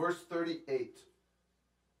going to go to verse 38.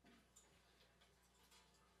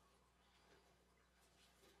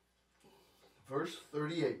 Verse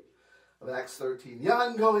 38 of Acts 13, the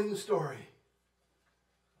ongoing story.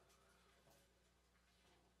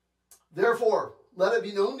 Therefore, let it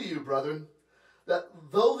be known to you, brethren, that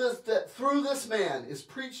through this man is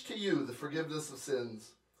preached to you the forgiveness of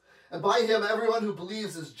sins, and by him everyone who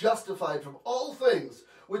believes is justified from all things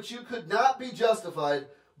which you could not be justified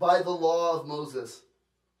by the law of Moses.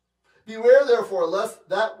 Beware, therefore, lest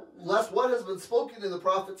what has been spoken in the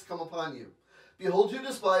prophets come upon you. Behold, you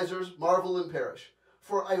despisers, marvel and perish.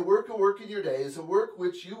 For I work a work in your days, a work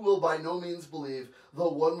which you will by no means believe,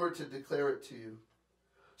 though one were to declare it to you.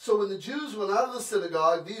 So when the Jews went out of the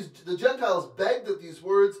synagogue, the Gentiles begged that these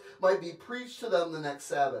words might be preached to them the next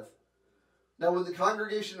Sabbath. Now when the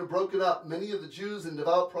congregation had broken up, many of the Jews and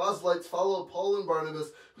devout proselytes followed Paul and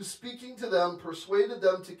Barnabas, who speaking to them persuaded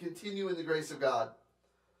them to continue in the grace of God.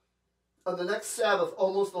 On the next Sabbath,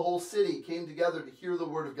 almost the whole city came together to hear the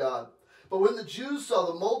word of God. But when the Jews saw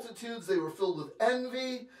the multitudes, they were filled with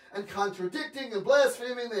envy, and contradicting and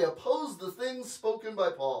blaspheming, they opposed the things spoken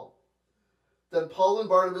by Paul. Then Paul and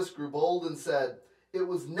Barnabas grew bold and said, it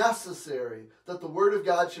was necessary that the word of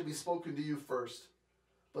God should be spoken to you first.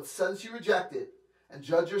 But since you reject it and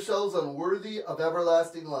judge yourselves unworthy of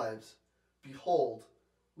everlasting lives, behold,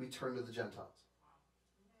 we turn to the Gentiles.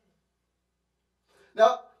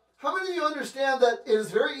 Now, how many of you understand that it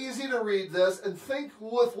is very easy to read this and think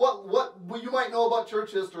with what you might know about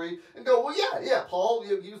church history and go, well, yeah, Paul,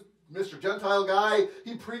 he was Mr. Gentile guy,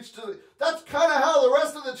 he preached to... That's kind of how the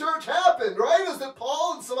rest of the church happened, right? Is that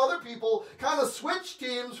Paul and some other people kind of switched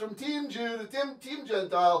teams from Team Jew to Team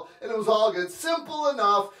Gentile, and it was all good. Simple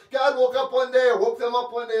enough. God woke them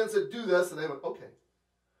up one day and said, do this, and they went, okay.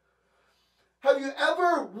 Have you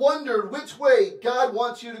ever wondered which way God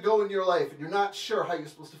wants you to go in your life, and you're not sure how you're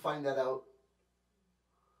supposed to find that out?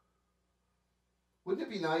 Wouldn't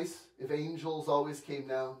it be nice if angels always came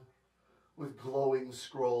down with glowing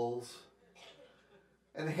scrolls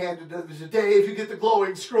and handed them to Dave? You get the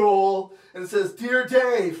glowing scroll, and it says, Dear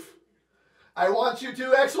Dave, I want you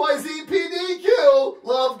to XYZPDQ,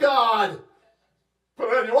 love God.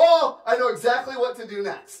 Put it on your wall. I know exactly what to do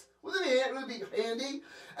next. Wouldn't it be handy?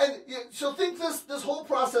 And so think this whole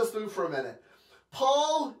process through for a minute.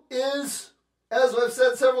 Paul is, as I've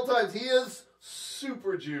said several times, he is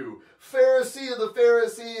super Jew. Pharisee of the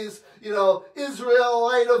Pharisees,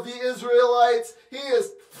 Israelite of the Israelites. He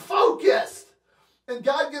is focused. And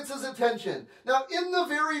God gets his attention. Now, in the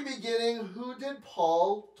very beginning, who did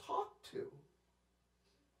Paul talk to?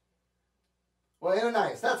 Well,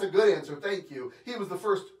 Ananias. That's a good answer. Thank you. He was the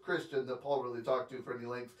first Christian that Paul really talked to for any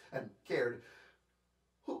length and cared.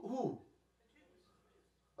 Who?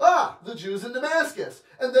 The Jews in Damascus.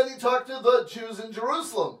 And then he talked to the Jews in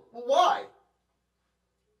Jerusalem. Why?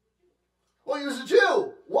 Well, he was a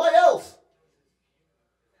Jew. Why else?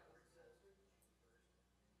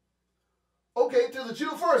 Okay, to the Jew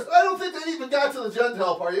first. I don't think they even got to the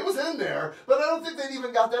Gentile part. It was in there, but I don't think they'd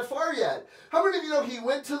even got that far yet. How many of you know he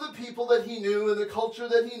went to the people that he knew and the culture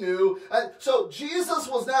that he knew? And so Jesus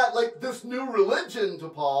was not like this new religion to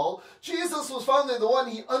Paul. Jesus was finally the one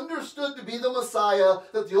he understood to be the Messiah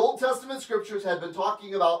that the Old Testament scriptures had been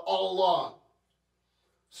talking about all along.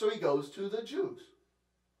 So he goes to the Jews.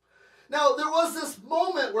 Now, there was this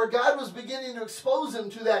moment where God was beginning to expose him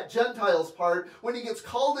to that Gentiles part when he gets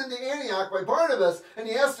called into Antioch by Barnabas, and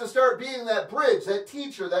he has to start being that bridge, that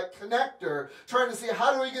teacher, that connector, trying to see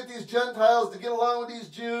how do we get these Gentiles to get along with these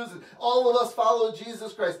Jews, and all of us follow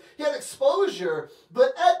Jesus Christ. He had exposure,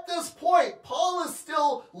 but at this point, Paul is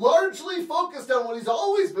still largely focused on what he's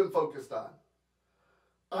always been focused on.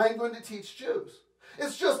 I'm going to teach Jews.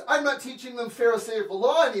 It's just, I'm not teaching them Pharisaical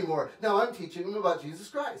law anymore. Now I'm teaching them about Jesus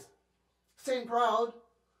Christ. Same crowd,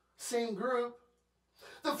 same group.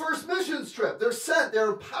 The first missions trip, they're sent,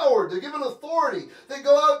 they're empowered, they're given authority. They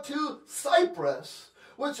go out to Cyprus,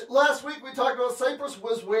 which last week we talked about. Cyprus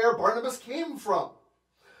was where Barnabas came from.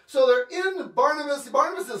 So they're in Barnabas.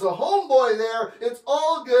 Barnabas is a homeboy there. It's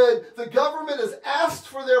all good. The government has asked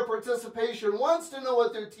for their participation, wants to know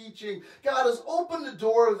what they're teaching. God has opened a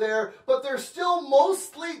door there, but they're still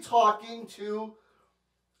mostly talking to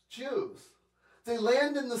Jews. They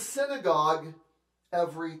land in the synagogue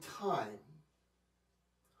every time.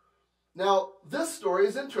 Now, this story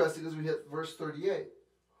is interesting as we hit verse 38.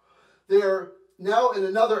 They're now in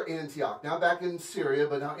another Antioch, now back in Syria,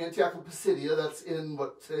 but now Antioch of Pisidia, that's in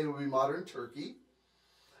what today would be modern Turkey.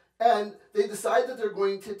 And they decide that they're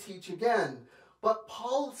going to teach again. But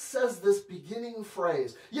Paul says this beginning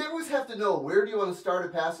phrase. You always have to know, where do you want to start a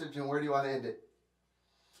passage and where do you want to end it?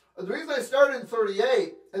 The reason I start in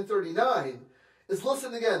 38 and 39 is,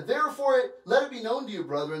 listen again. Therefore, let it be known to you,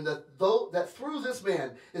 brethren, that through this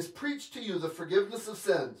man is preached to you the forgiveness of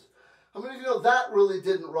sins. How many of you know that really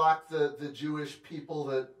didn't rock the Jewish people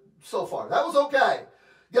that so far? That was okay.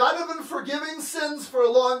 God had been forgiving sins for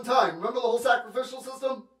a long time. Remember the whole sacrificial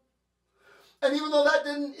system? And even though that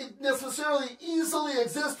didn't necessarily easily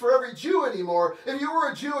exist for every Jew anymore, if you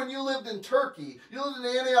were a Jew and you lived in Turkey, you lived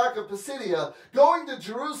in Antioch of Pisidia, going to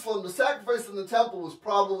Jerusalem to sacrifice in the temple was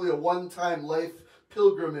probably a one-time life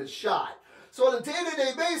pilgrimage shot. So on a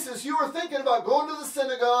day-to-day basis, you were thinking about going to the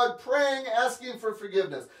synagogue, praying, asking for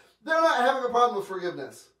forgiveness. They're not having a problem with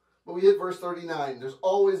forgiveness. But we hit verse 39. There's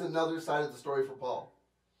always another side of the story for Paul.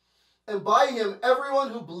 And by him,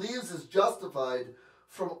 everyone who believes is justified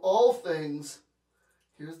from all things,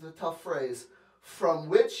 here's the tough phrase, from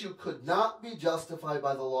which you could not be justified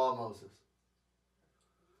by the law of Moses.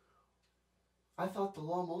 I thought the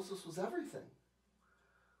law of Moses was everything.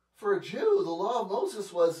 For a Jew, the law of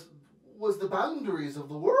Moses was the boundaries of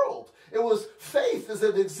the world. It was faith as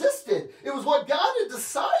it existed. It was what God had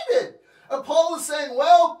decided. And Paul is saying,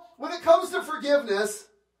 well, when it comes to forgiveness,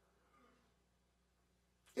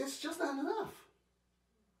 it's just not enough.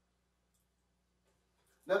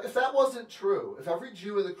 Now, if that wasn't true, if every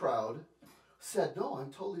Jew in the crowd said, no,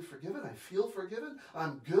 I'm totally forgiven, I feel forgiven,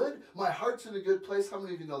 I'm good, my heart's in a good place, how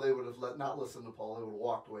many of you know they would have not listened to Paul? They would have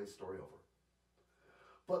walked away, story over.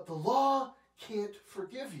 But the law can't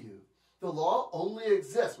forgive you. The law only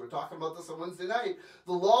exists. We're talking about this on Wednesday night.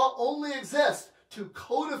 The law only exists to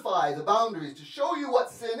codify the boundaries, to show you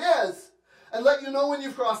what sin is, and let you know when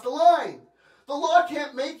you've crossed the line. The law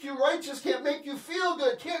can't make you righteous, can't make you feel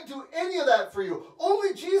good, can't do any of that for you.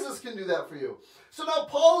 Only Jesus can do that for you. So now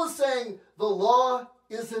Paul is saying the law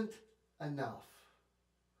isn't enough.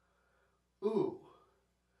 Ooh.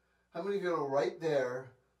 How many of you know right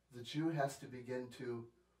there, the Jew has to begin to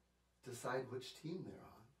decide which team they're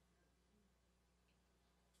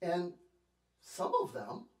on? And some of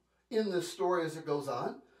them, in this story as it goes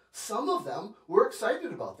on, Some of them were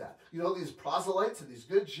excited about that. You know, these proselytes and these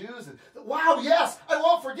good Jews. And wow, yes, I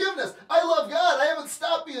want forgiveness. I love God. I haven't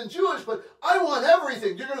stopped being Jewish, but I want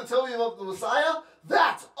everything. You're going to tell me about the Messiah?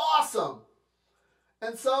 That's awesome.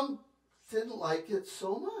 And some didn't like it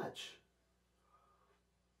so much.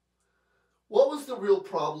 What was the real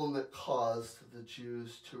problem that caused the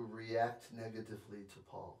Jews to react negatively to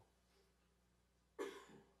Paul?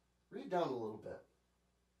 Read down a little bit.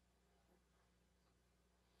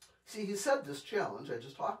 See, he said this challenge I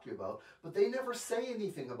just talked to you about, but they never say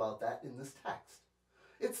anything about that in this text.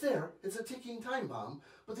 It's there. It's a ticking time bomb,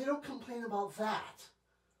 but they don't complain about that.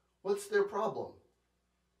 What's their problem?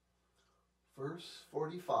 Verse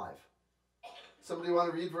 45. Somebody want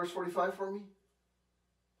to read verse 45 for me?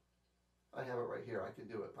 I have it right here. I can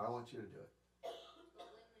do it, but I want you to do it.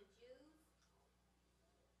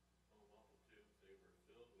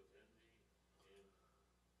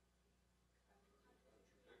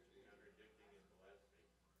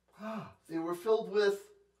 They were filled with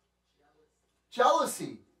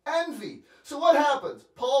jealousy, envy. So what happens?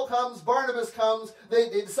 Paul comes, Barnabas comes, they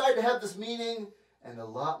decide to have this meeting, and a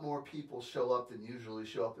lot more people show up than usually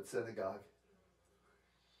show up at synagogue.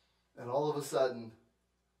 And all of a sudden,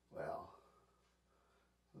 well,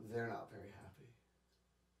 they're not very happy.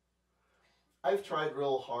 I've tried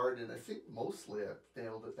real hard, and I think mostly I've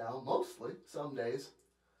nailed it down. Mostly, some days.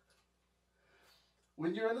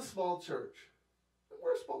 When you're in a small church,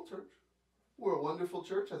 we're a small church. We're a wonderful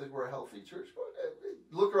church. I think we're a healthy church.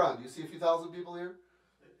 Look around. Do you see a few thousand people here?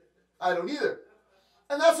 I don't either.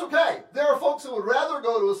 And that's okay. There are folks that would rather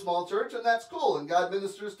go to a small church, and that's cool, and God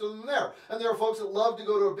ministers to them there. And there are folks that love to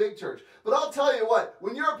go to a big church. But I'll tell you what,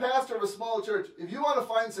 when you're a pastor of a small church, if you want to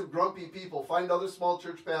find some grumpy people, find other small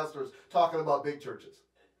church pastors talking about big churches.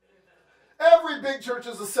 Every big church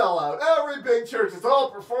is a sellout. Every big church is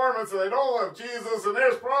all performance, and they don't love Jesus, and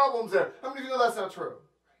there's problems there. How many of you know that's not true?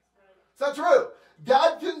 It's not true.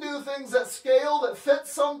 God can do things that scale, that fit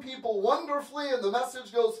some people wonderfully, and the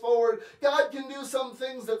message goes forward. God can do some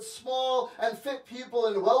things that's small and fit people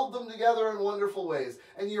and weld them together in wonderful ways.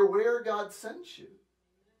 And you're where God sent you.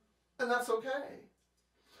 And that's okay.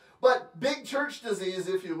 But big church disease,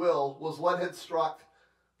 if you will, was what had struck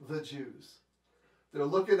the Jews. They're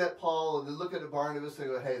looking at Paul and they're looking at Barnabas and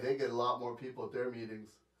they go, hey, they get a lot more people at their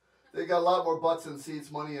meetings. They got a lot more butts and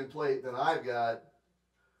seats, money and plate than I've got.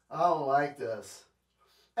 I don't like this.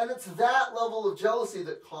 And it's that level of jealousy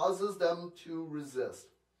that causes them to resist.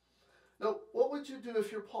 Now, what would you do if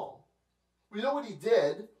you're Paul? We know what he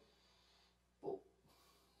did. Well,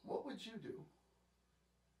 what would you do?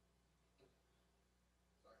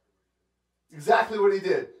 Exactly what he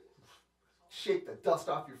did. Shake the dust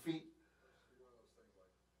off your feet.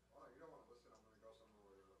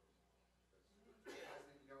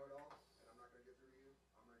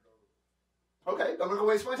 Okay, I'm not going to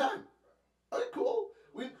waste my time. Okay, cool.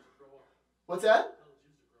 What's that?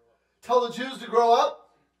 Tell the Jews to grow up.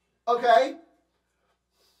 Okay.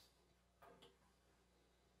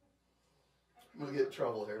 I'm going to get in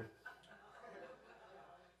trouble here.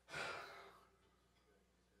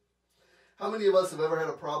 How many of us have ever had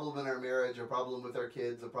a problem in our marriage, a problem with our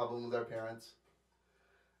kids, a problem with our parents,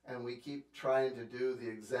 and we keep trying to do the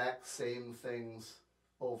exact same things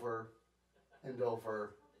over and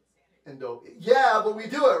over and over? Yeah, but we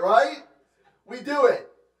do it, right? We do it.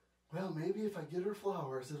 Well, maybe if I get her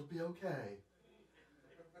flowers, it'll be okay.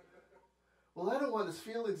 Well, I don't want his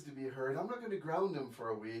feelings to be hurt. I'm not going to ground him for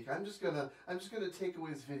a week. I'm just going to take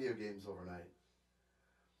away his video games overnight.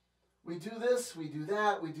 We do this, we do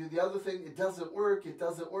that, we do the other thing. It doesn't work, it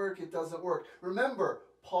doesn't work, it doesn't work. Remember,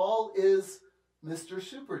 Paul is Mr.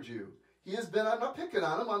 Super Jew. He has been, I'm not picking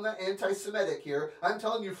on him, I'm not anti-Semitic here. I'm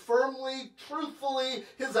telling you firmly, truthfully,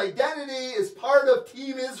 his identity is part of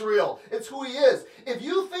Team Israel. It's who he is. If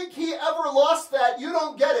you think he ever lost that, you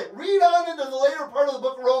don't get it. Read on into the later part of the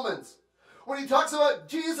book of Romans, when he talks about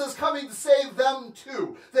Jesus coming to save them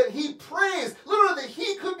too. That he prays, literally, that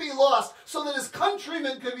he could be lost so that his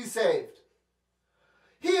countrymen could be saved.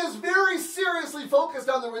 He is very seriously focused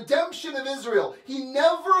on the redemption of Israel. He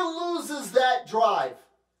never loses that drive.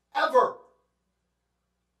 Ever.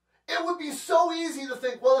 It would be so easy to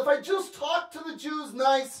think, well, if I just talk to the Jews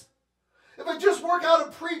nice, if I just work out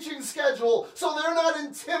a preaching schedule so they're not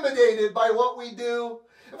intimidated by what we do,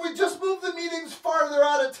 if we just move the meetings farther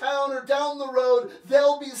out of town or down the road,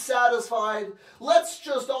 they'll be satisfied. Let's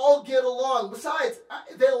just all get along. Besides,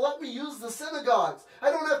 they'll let me use the synagogues.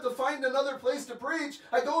 I don't have to find another place to preach.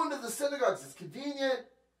 I go into the synagogues. It's convenient.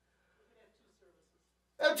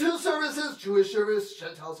 I have two services, Jewish service,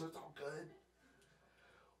 Gentile service, all good.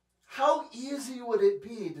 How easy would it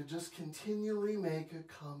be to just continually make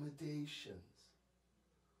accommodations?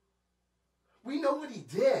 We know what he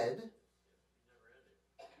did.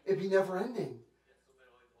 It'd be never ending.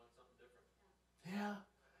 Yeah.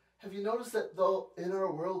 Have you noticed that though in our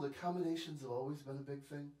world accommodations have always been a big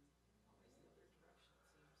thing?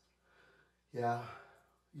 Yeah.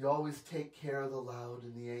 You always take care of the loud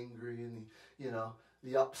and the angry and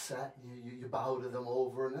the upset. You bow to them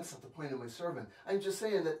over, and that's not the point of my sermon. I'm just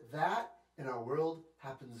saying that in our world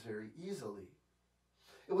happens very easily.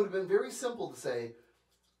 It would have been very simple to say,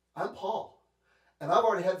 I'm Paul, and I've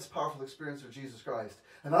already had this powerful experience with Jesus Christ,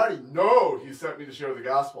 and I already know he sent me to share the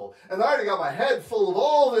gospel, and I already got my head full of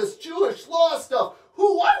all this Jewish law stuff.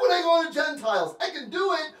 Why would I go to Gentiles? I can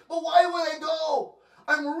do it, but why would I go?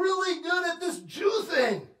 I'm really good at this Jew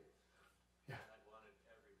thing. Yeah.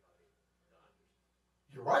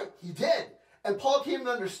 You're right, he did. And Paul came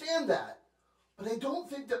to understand that. But I don't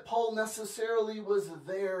think that Paul necessarily was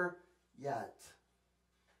there yet.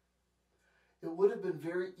 It would have been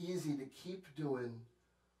very easy to keep doing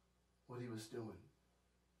what he was doing.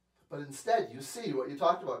 But instead, you see what you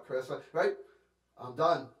talked about, Chris, right? I'm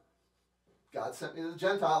done. God sent me to the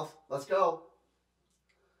Gentiles. Let's go.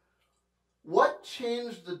 What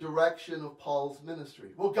changed the direction of Paul's ministry?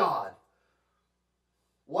 Well, God.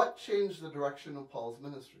 What changed the direction of Paul's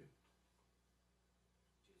ministry?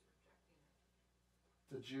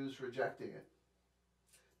 The Jews rejecting it.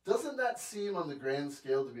 Doesn't that seem on the grand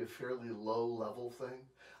scale to be a fairly low level thing?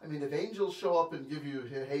 I mean, if angels show up and give you,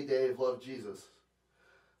 hey Dave, love Jesus,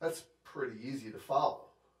 that's pretty easy to follow.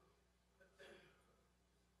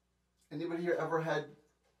 Anybody here ever had,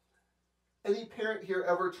 any parent here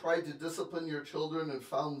ever tried to discipline your children and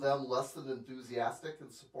found them less than enthusiastic in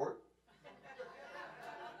support?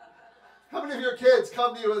 How many of your kids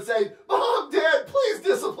come to you and say, Mom, Dad, please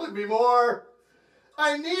discipline me more?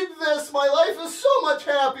 I need this. My life is so much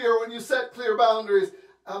happier when you set clear boundaries.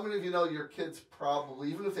 How many of you know your kids probably,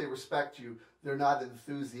 even if they respect you, they're not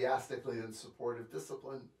enthusiastically in support of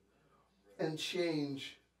discipline and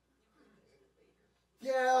change?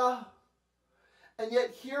 Yeah. And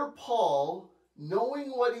yet here Paul,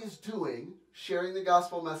 knowing what he's doing, sharing the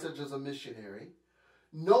gospel message as a missionary,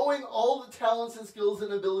 knowing all the talents and skills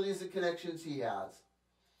and abilities and connections he has,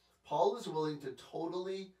 Paul is willing to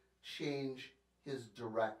totally change his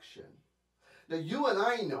direction. Now, you and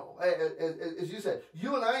I know, as you said,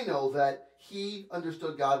 you and I know that he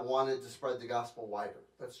understood God wanted to spread the gospel wider.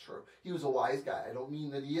 That's true. He was a wise guy. I don't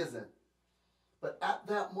mean that he isn't. But at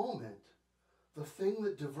that moment, the thing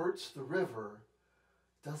that diverts the river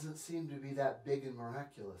doesn't seem to be that big and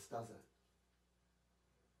miraculous, does it?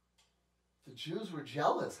 The Jews were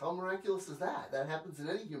jealous. How miraculous is that? That happens in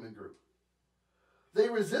any human group. They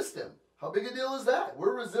resist him. How big a deal is that?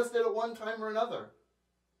 We're resisted at one time or another.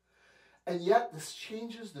 And yet this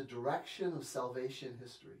changes the direction of salvation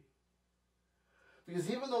history.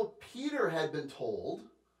 Because even though Peter had been told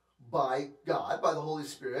by God, by the Holy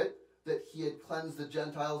Spirit, that he had cleansed the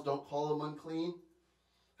Gentiles, don't call them unclean.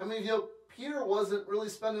 How many of you know Peter wasn't really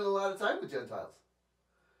spending a lot of time with Gentiles?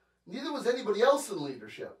 Neither was anybody else in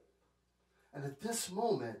leadership. And at this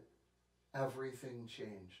moment, everything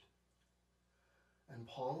changed. And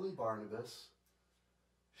Paul and Barnabas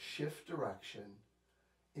shift direction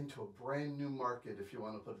into a brand new market, if you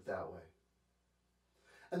want to put it that way.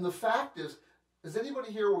 And the fact is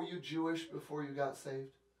anybody here, were you Jewish before you got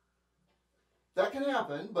saved? That can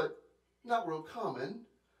happen, but not real common.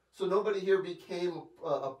 So nobody here became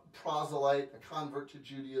a proselyte, a convert to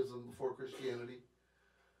Judaism before Christianity?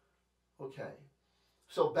 Okay.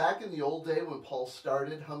 So back in the old day when Paul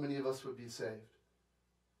started, how many of us would be saved?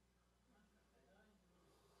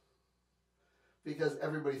 Because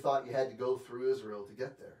everybody thought you had to go through Israel to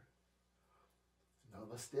get there. None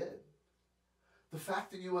of us did. The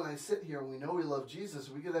fact that you and I sit here and we know we love Jesus,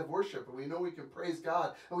 and we can have worship, and we know we can praise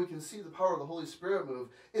God, and we can see the power of the Holy Spirit move,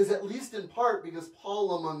 is at least in part because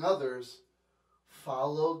Paul, among others,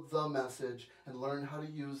 followed the message and learned how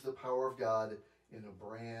to use the power of God in a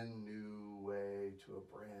brand new way to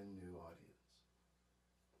a brand new audience.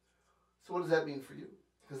 So what does that mean for you?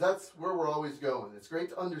 Because that's where we're always going. It's great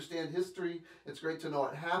to understand history. It's great to know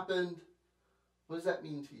what happened. What does that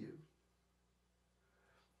mean to you?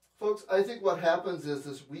 Folks, I think what happens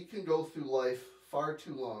is we can go through life far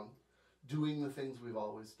too long doing the things we've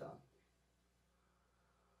always done.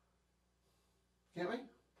 Can't we?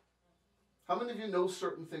 How many of you know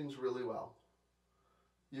certain things really well?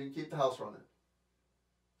 You can keep the house running.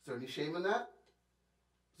 Is there any shame in that?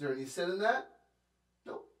 Is there any sin in that?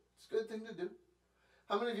 No, it's a good thing to do.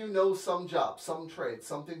 How many of you know some job, some trade,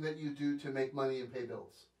 something that you do to make money and pay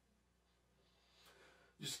bills?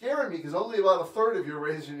 You're scaring me because only about a third of you are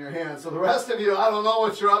raising your hand. So the rest of you, I don't know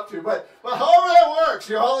what you're up to. But however that works,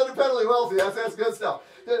 you're all independently wealthy. That's good stuff.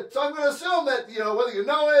 So I'm going to assume that, whether you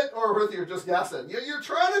know it or whether you're just guessing, you're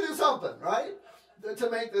trying to do something, right,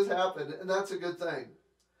 to make this happen. And that's a good thing.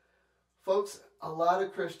 Folks, a lot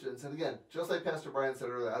of Christians, and again, just like Pastor Brian said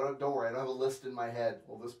earlier, don't worry, I don't have a list in my head.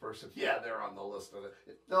 Well, this person, yeah, they're on the list of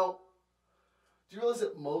it. No. Do you realize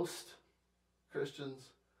that most Christians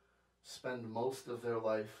spend most of their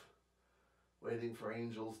life waiting for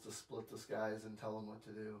angels to split the skies and tell them what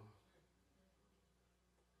to do?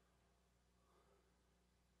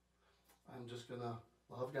 I'm just going to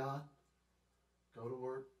love God, go to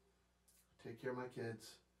work, take care of my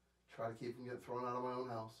kids, try to keep them getting thrown out of my own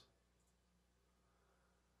house.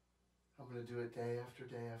 I'm going to do it day after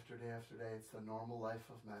day after day after day. It's the normal life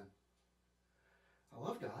of men. I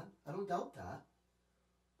love God. I don't doubt that.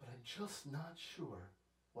 But I'm just not sure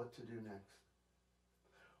what to do next.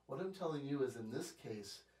 What I'm telling you is, in this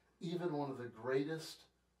case, even one of the greatest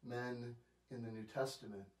men in the New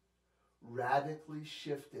Testament radically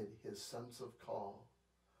shifted his sense of call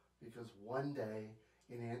because one day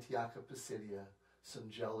in Antioch of Pisidia,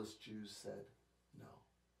 some jealous Jews said no.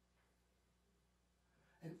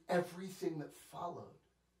 And everything that followed.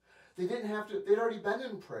 They'd already been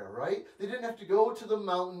in prayer, right? They didn't have to go to the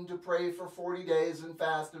mountain to pray for 40 days and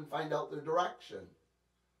fast and find out their direction.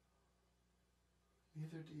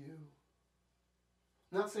 Neither do you.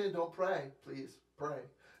 Not saying don't pray, please pray.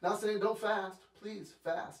 Not saying don't fast, please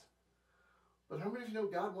fast. But how many of you know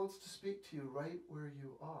God wants to speak to you right where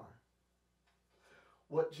you are?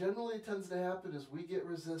 What generally tends to happen is we get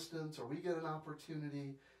resistance or we get an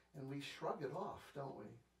opportunity and we shrug it off, don't we?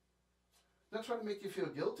 Not trying to make you feel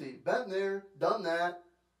guilty. Been there, done that.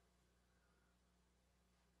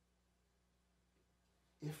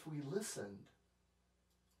 If we listened,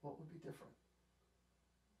 what would be different?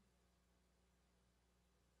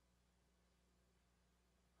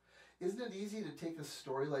 Isn't it easy to take a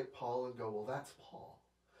story like Paul and go, well, that's Paul.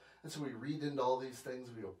 And so we read into all these things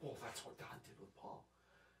and we go, well, that's what God did with Paul.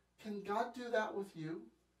 Can God do that with you?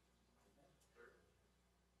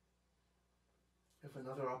 If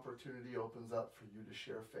another opportunity opens up for you to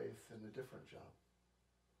share faith in a different job.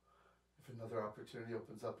 If another opportunity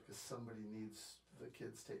opens up because somebody needs the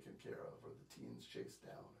kids taken care of or the teens chased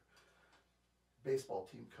down or baseball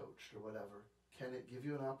team coached or whatever. Can it give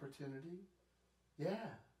you an opportunity?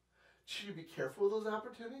 Yeah. Should you be careful with those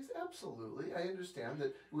opportunities? Absolutely. I understand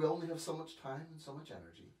that we only have so much time and so much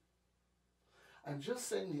energy. I'm just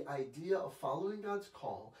saying the idea of following God's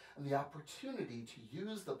call and the opportunity to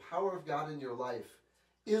use the power of God in your life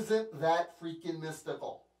isn't that freaking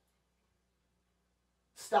mystical.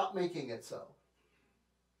 Stop making it so.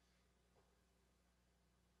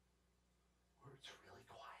 Or it's really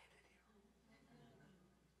quiet in here.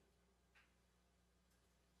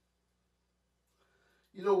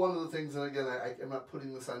 You know, one of the things, and again, I'm not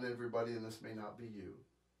putting this on everybody, and this may not be you.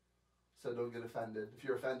 So don't get offended. If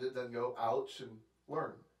you're offended, then go, ouch, and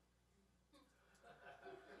learn.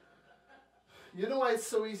 You know why it's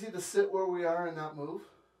so easy to sit where we are and not move?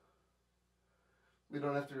 We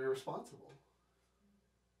don't have to be responsible.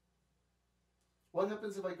 What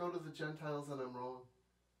happens if I go to the Gentiles and I'm wrong?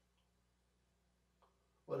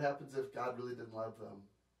 What happens if God really didn't love them?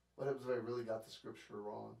 What happens if I really got the scripture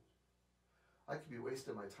wrong? I could be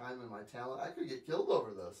wasting my time and my talent. I could get killed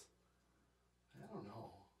over this. I don't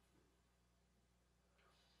know.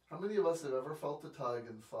 How many of us have ever felt the tug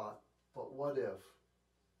and thought, but what if?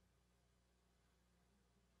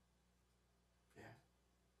 Yeah.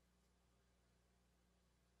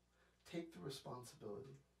 Take the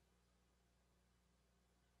responsibility.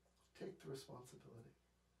 Take the responsibility.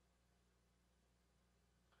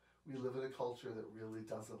 We live in a culture that really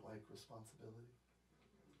doesn't like responsibility.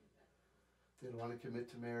 They don't want to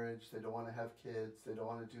commit to marriage. They don't want to have kids. They don't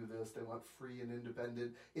want to do this. They want free and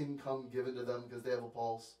independent income given to them because they have a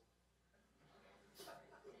pulse.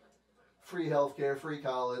 Free healthcare, free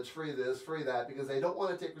college, free this, free that, because they don't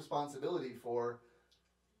want to take responsibility for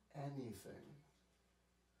anything.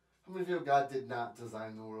 How many of you know God did not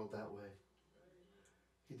design the world that way?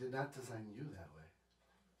 He did not design you that way.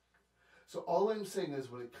 So all I'm saying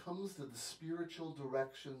is when it comes to the spiritual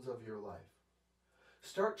directions of your life,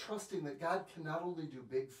 start trusting that God can not only do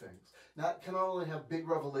big things, can not only have big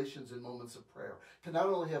revelations in moments of prayer, can not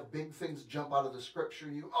only have big things jump out of the scripture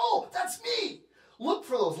and you, oh, that's me. Look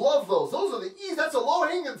for those, love those. Those are the easy, that's a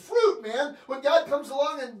low-hanging fruit, man, when God comes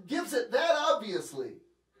along and gives it that obviously.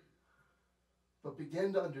 But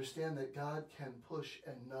begin to understand that God can push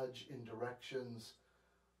and nudge in directions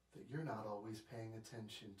that you're not always paying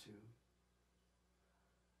attention to.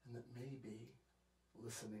 And that maybe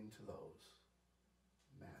listening to those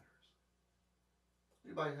matters. Will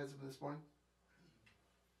you bow your heads with me this morning?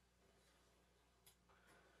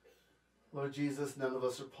 Lord Jesus, none of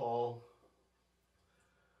us are Paul,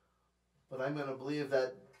 but I'm going to believe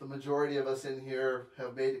that the majority of us in here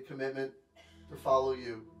have made a commitment to follow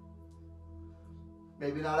you.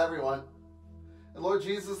 Maybe not everyone. And Lord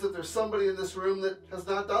Jesus, if there's somebody in this room that has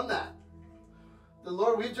not done that, then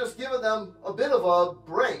Lord, we've just given them a bit of a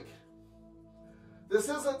break. This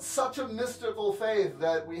isn't such a mystical faith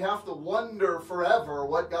that we have to wonder forever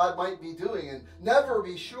what God might be doing and never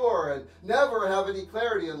be sure and never have any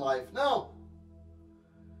clarity in life. No.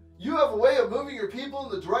 You have a way of moving your people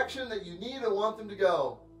in the direction that you need and want them to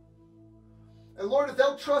go. And Lord, if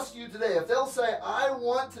they'll trust you today, if they'll say, I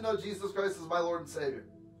want to know Jesus Christ as my Lord and Savior,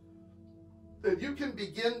 then you can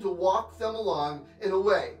begin to walk them along in a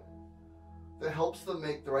way that helps them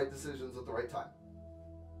make the right decisions at the right time.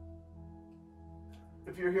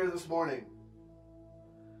 If you're here this morning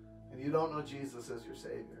and you don't know Jesus as your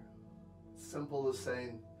Savior, it's simple as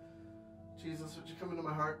saying, Jesus, would you come into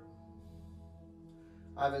my heart?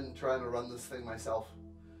 I've been trying to run this thing myself,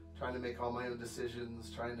 trying to make all my own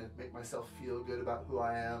decisions, trying to make myself feel good about who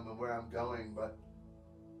I am and where I'm going. But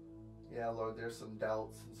yeah, Lord, there's some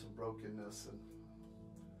doubts and some brokenness, and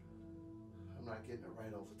I'm not getting it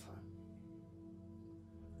right all the time.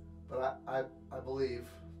 But I believe,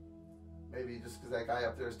 maybe just because that guy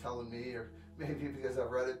up there is telling me, or maybe because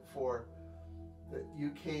I've read it before, that you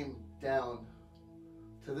came down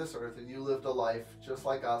to this earth and you lived a life just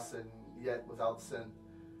like us and yet without sin.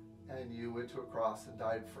 And you went to a cross and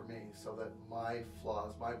died for me so that my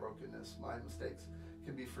flaws, my brokenness, my mistakes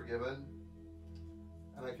can be forgiven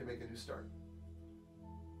and I can make a new start.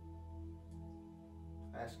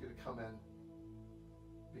 I ask you to come in,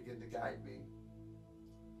 begin to guide me.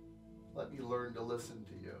 Let me learn to listen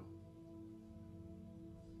to you.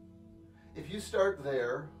 If you start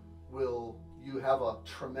there, will you have a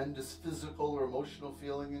tremendous physical or emotional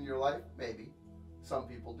feeling in your life? Maybe. Some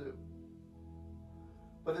people do.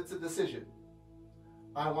 But it's a decision.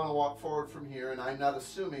 I want to walk forward from here, and I'm not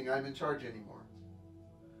assuming I'm in charge anymore.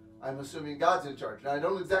 I'm assuming God's in charge. Now, I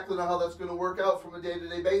don't exactly know how that's going to work out from a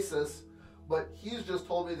day-to-day basis, but He's just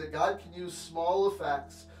told me that God can use small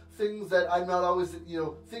effects, things that I'm not always,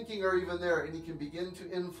 thinking are even there, and He can begin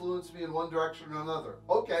to influence me in one direction or another.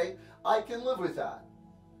 Okay, I can live with that.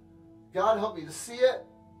 God, help me to see it.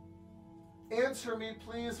 Answer me,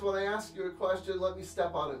 please, when I ask you a question. Let me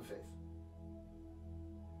step out in faith.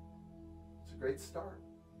 Great start.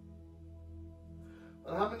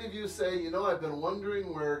 But how many of you say, I've been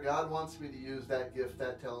wondering where God wants me to use that gift,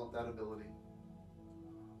 that talent, that ability?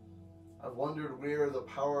 I've wondered where the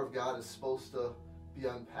power of God is supposed to be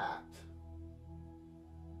unpacked.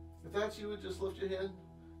 If that's you, would just lift your hand.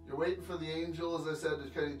 You're waiting for the angel, as I said,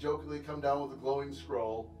 to kind of jokingly come down with a glowing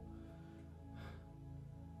scroll.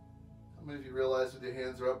 How many of you realize whether your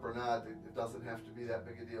hands are up or not, it doesn't have to be that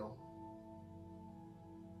big a deal?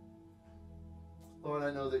 Lord,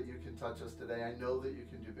 I know that you can touch us today. I know that you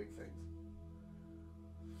can do big things.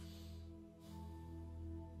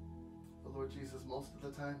 But Lord Jesus, most of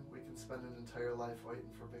the time we can spend an entire life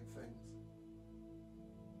waiting for big things.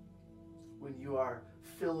 When you are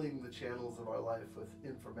filling the channels of our life with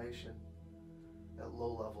information at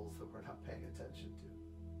low levels that we're not paying attention to.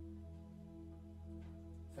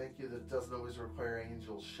 Thank you that it doesn't always require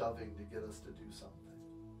angels shoving to get us to do something.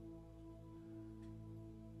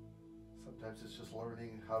 Sometimes it's just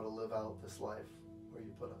learning how to live out this life where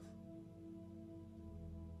you put us.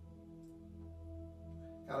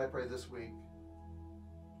 God, I pray this week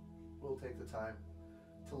we'll take the time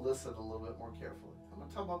to listen a little bit more carefully. I'm not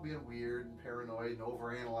talking about being weird and paranoid and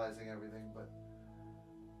overanalyzing everything, but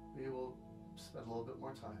we will spend a little bit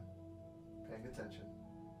more time paying attention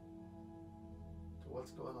to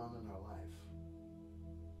what's going on in our life.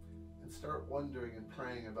 And start wondering and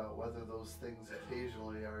praying about whether those things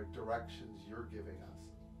occasionally are directions you're giving us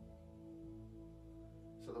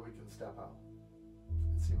so that we can step out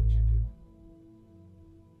and see what you do.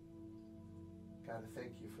 God, I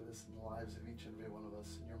thank you for this in the lives of each and every one of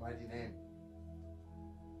us. In your mighty name.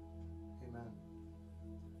 Amen.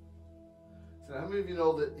 So how many of you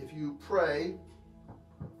know that if you pray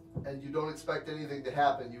and you don't expect anything to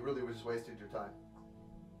happen, you really were just wasting your time?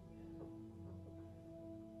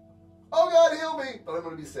 Oh, God, heal me, but I'm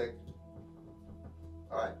going to be sick.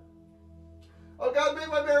 All right. Oh, God, make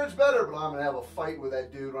my marriage better, but I'm going to have a fight with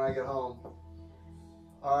that dude when I get home.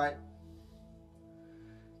 All right.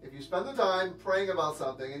 If you spend the time praying about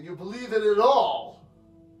something and you believe it at all,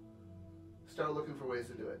 start looking for ways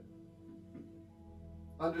to do it.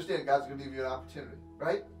 Understand God's going to give you an opportunity,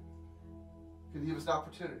 right? Can give us an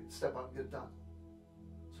opportunity to step out and get it done.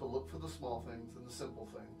 So look for the small things and the simple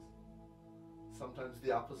things. Sometimes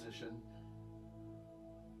the opposition.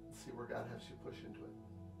 And see where God has you push into it.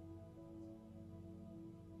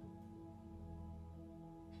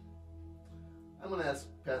 I'm going to ask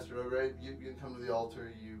Pastor Doug, right? You can come to the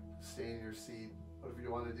altar, you stay in your seat, whatever you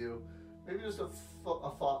want to do. Maybe just a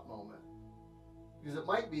thought moment. Because it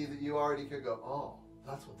might be that you already could go, oh,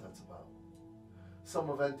 that's what that's about. Some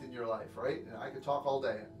event in your life, right? And I could talk all day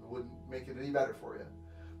and it wouldn't make it any better for you.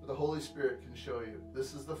 But the Holy Spirit can show you,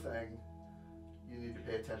 this is the thing you need to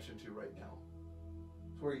pay attention to right now.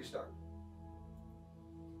 It's where you start.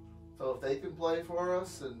 So if they can play for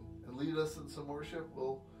us and lead us in some worship,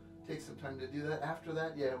 we'll take some time to do that. After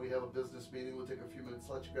that, yeah, we have a business meeting. We'll take a few minutes,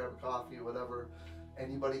 let you grab a coffee or whatever.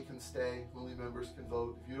 Anybody can stay. Only members can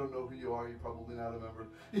vote. If you don't know who you are, you're probably not a member.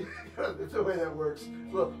 It's the way that works.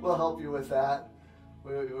 We'll help you with that.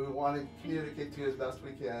 We want to communicate to you as best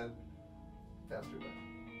we can. Pastor Ben.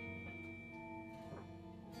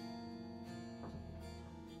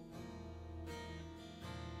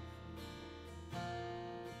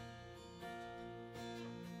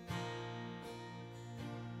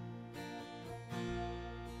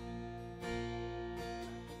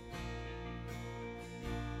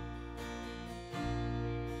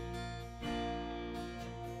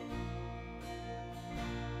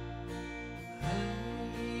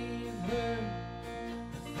 I've heard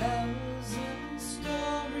 1,000 stories.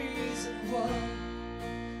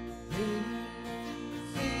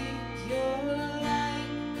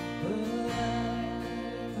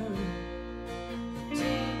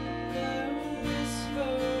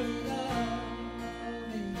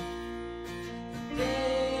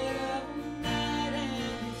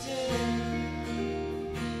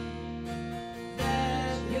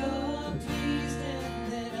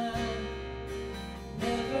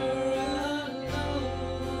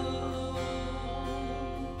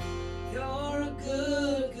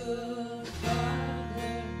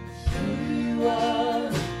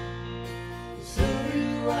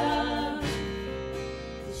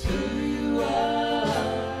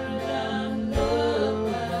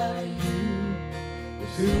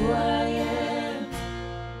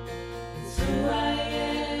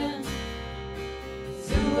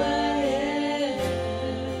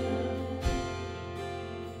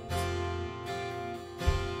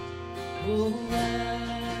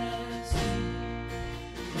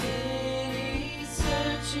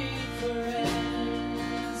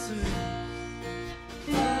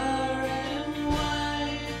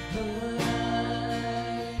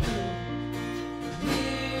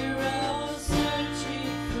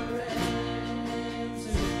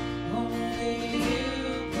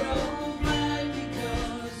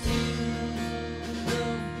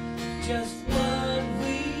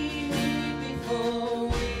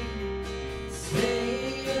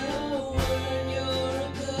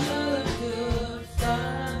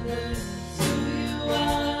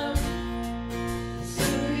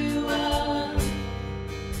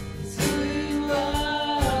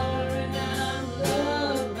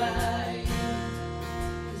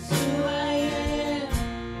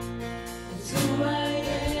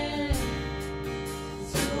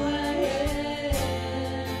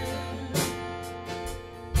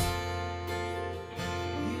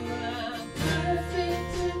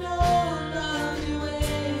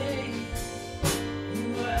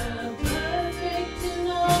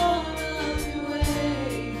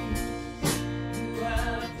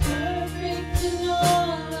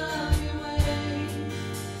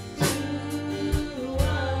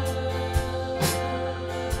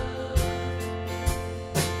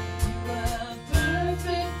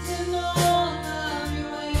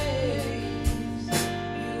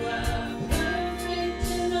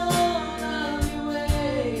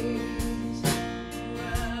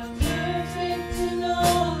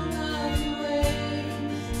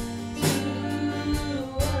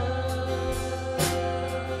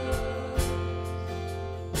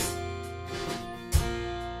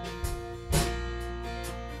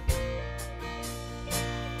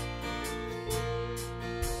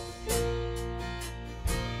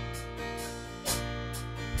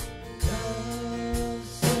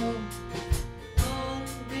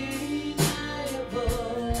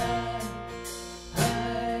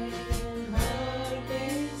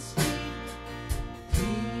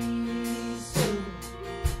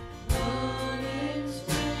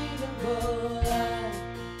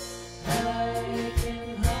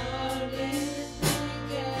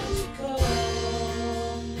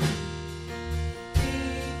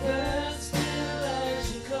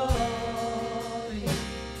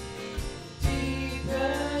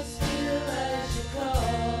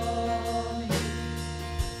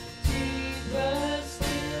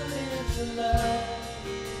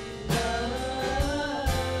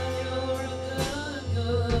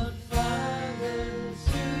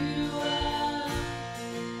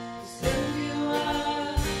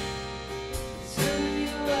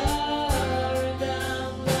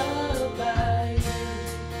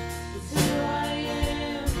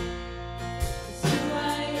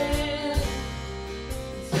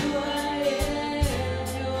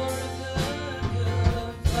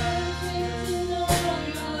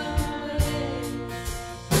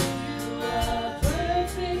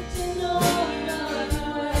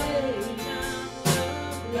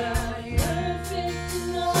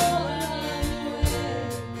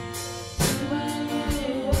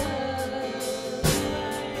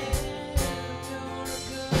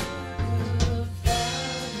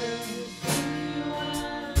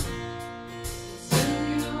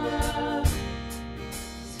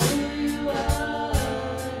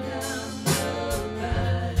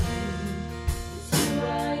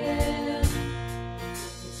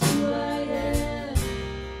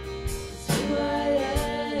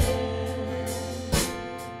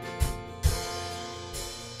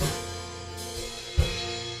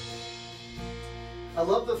 I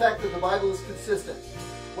love the fact that the Bible is consistent.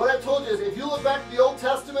 What I've told you is, if you look back at the Old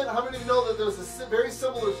Testament, how many of you know that there's a very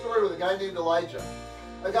similar story with a guy named Elijah?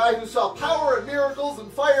 A guy who saw power and miracles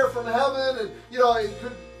and fire from heaven, and he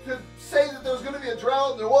could say that there was going to be a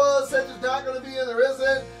drought, and there was, said there's not going to be, and there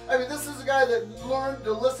isn't. I mean, this is a guy that learned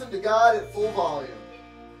to listen to God at full volume.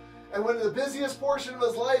 And when in the busiest portion of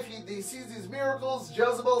his life, he sees these miracles,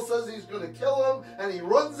 Jezebel says he's going to kill him, and he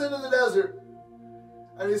runs into the desert.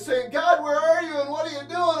 And he's saying, God, where are you? And what are you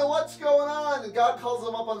doing? And what's going on? And God calls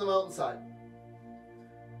him up on the mountainside.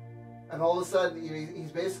 And all of a sudden,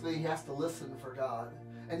 he has to listen for God.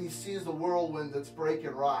 And he sees the whirlwind that's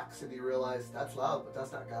breaking rocks, and he realizes, that's loud, but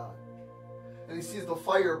that's not God. And he sees the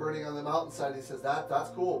fire burning on the mountainside, and he says,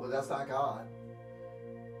 that's cool, but that's not God.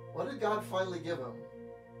 What did God finally give him?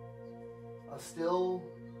 A still,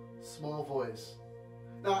 small voice.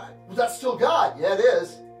 Now, that's still God. Yeah, it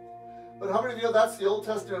is. But how many of you know that's the Old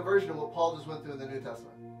Testament version of what Paul just went through in the New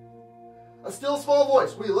Testament? A still, small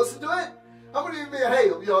voice. Will you listen to it? How many of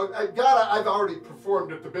you, hey, God, I've already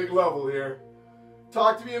performed at the big level here.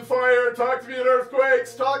 Talk to me in fire, talk to me in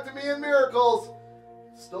earthquakes, talk to me in miracles.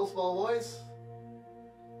 Still small voice.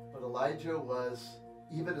 But Elijah was,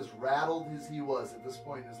 even as rattled as he was at this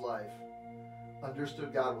point in his life,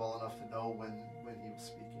 understood God well enough to know when he was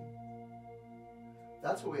speaking.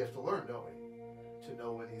 That's what we have to learn, don't we? To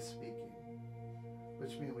know when he's speaking.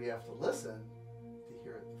 Which means we have to listen to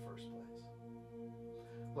hear it in the first place.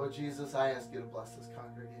 Lord Jesus, I ask you to bless this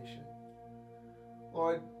congregation.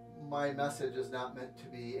 Lord, my message is not meant to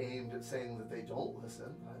be aimed at saying that they don't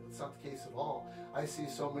listen. That's not the case at all. I see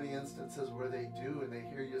so many instances where they do and they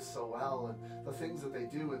hear you so well, and the things that they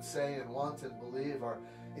do and say and want and believe are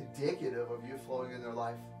indicative of you flowing in their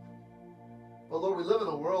life. But Lord, we live in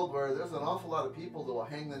a world where there's an awful lot of people that will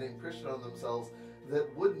hang the name Christian on themselves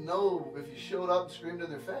that wouldn't know if you showed up and screamed in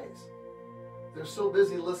their face. They're so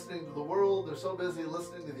busy listening to the world, they're so busy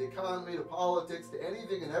listening to the economy, to politics, to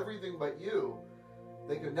anything and everything but you.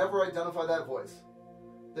 They could never identify that voice.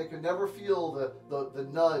 They could never feel the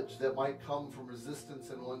nudge that might come from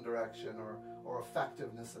resistance in one direction or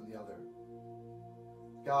effectiveness in the other.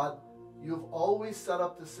 God, you've always set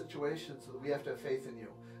up this situation so that we have to have faith in you.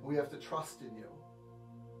 And we have to trust in you.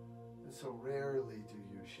 And so rarely do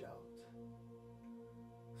you shout.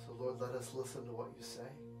 So Lord, let us listen to what you say.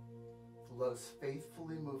 Let us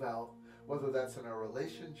faithfully move out, whether that's in our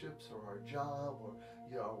relationships or our job or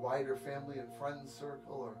our wider family and friends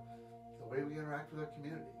circle or the way we interact with our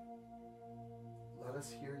community. Let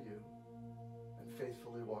us hear you and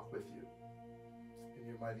faithfully walk with you. In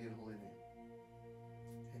your mighty and holy name.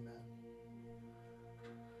 Amen.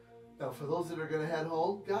 Now, for those that are going to head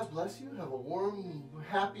home, God bless you. Have a warm,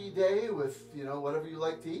 happy day with, whatever you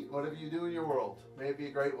like to eat, whatever you do in your world. May it be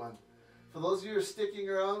a great one. For those of you who are sticking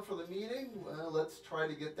around for the meeting, well, let's try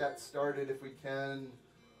to get that started if we can.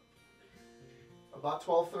 About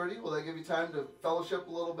 12:30. Will that give you time to fellowship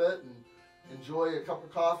a little bit and enjoy a cup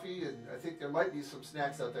of coffee? And I think there might be some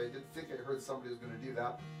snacks out there. I did think I heard somebody was going to do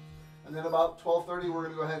that. And then about 12:30, we're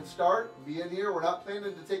going to go ahead and start and be in here. We're not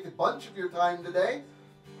planning to take a bunch of your time today,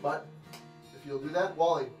 but if you'll do that,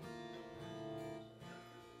 Wally.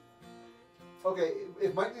 Okay,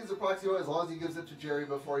 if Mike needs a proxy vote, as long as he gives it to Jerry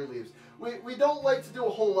before he leaves. We don't like to do a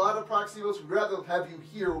whole lot of proxy votes. We'd rather have you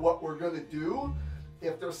hear what we're going to do.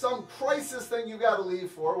 If there's some crisis thing you've got to leave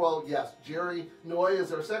for, well, yes, Jerry Noy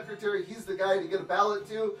is our secretary. He's the guy to get a ballot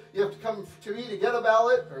to. You have to come to me to get a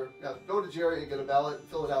ballot, or go to Jerry and get a ballot and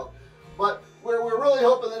fill it out. But we're really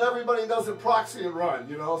hoping that everybody doesn't proxy and run,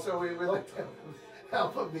 so we like to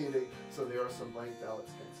have a meeting. So there are some blank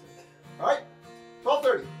ballots. All right,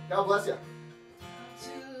 12:30. God bless you.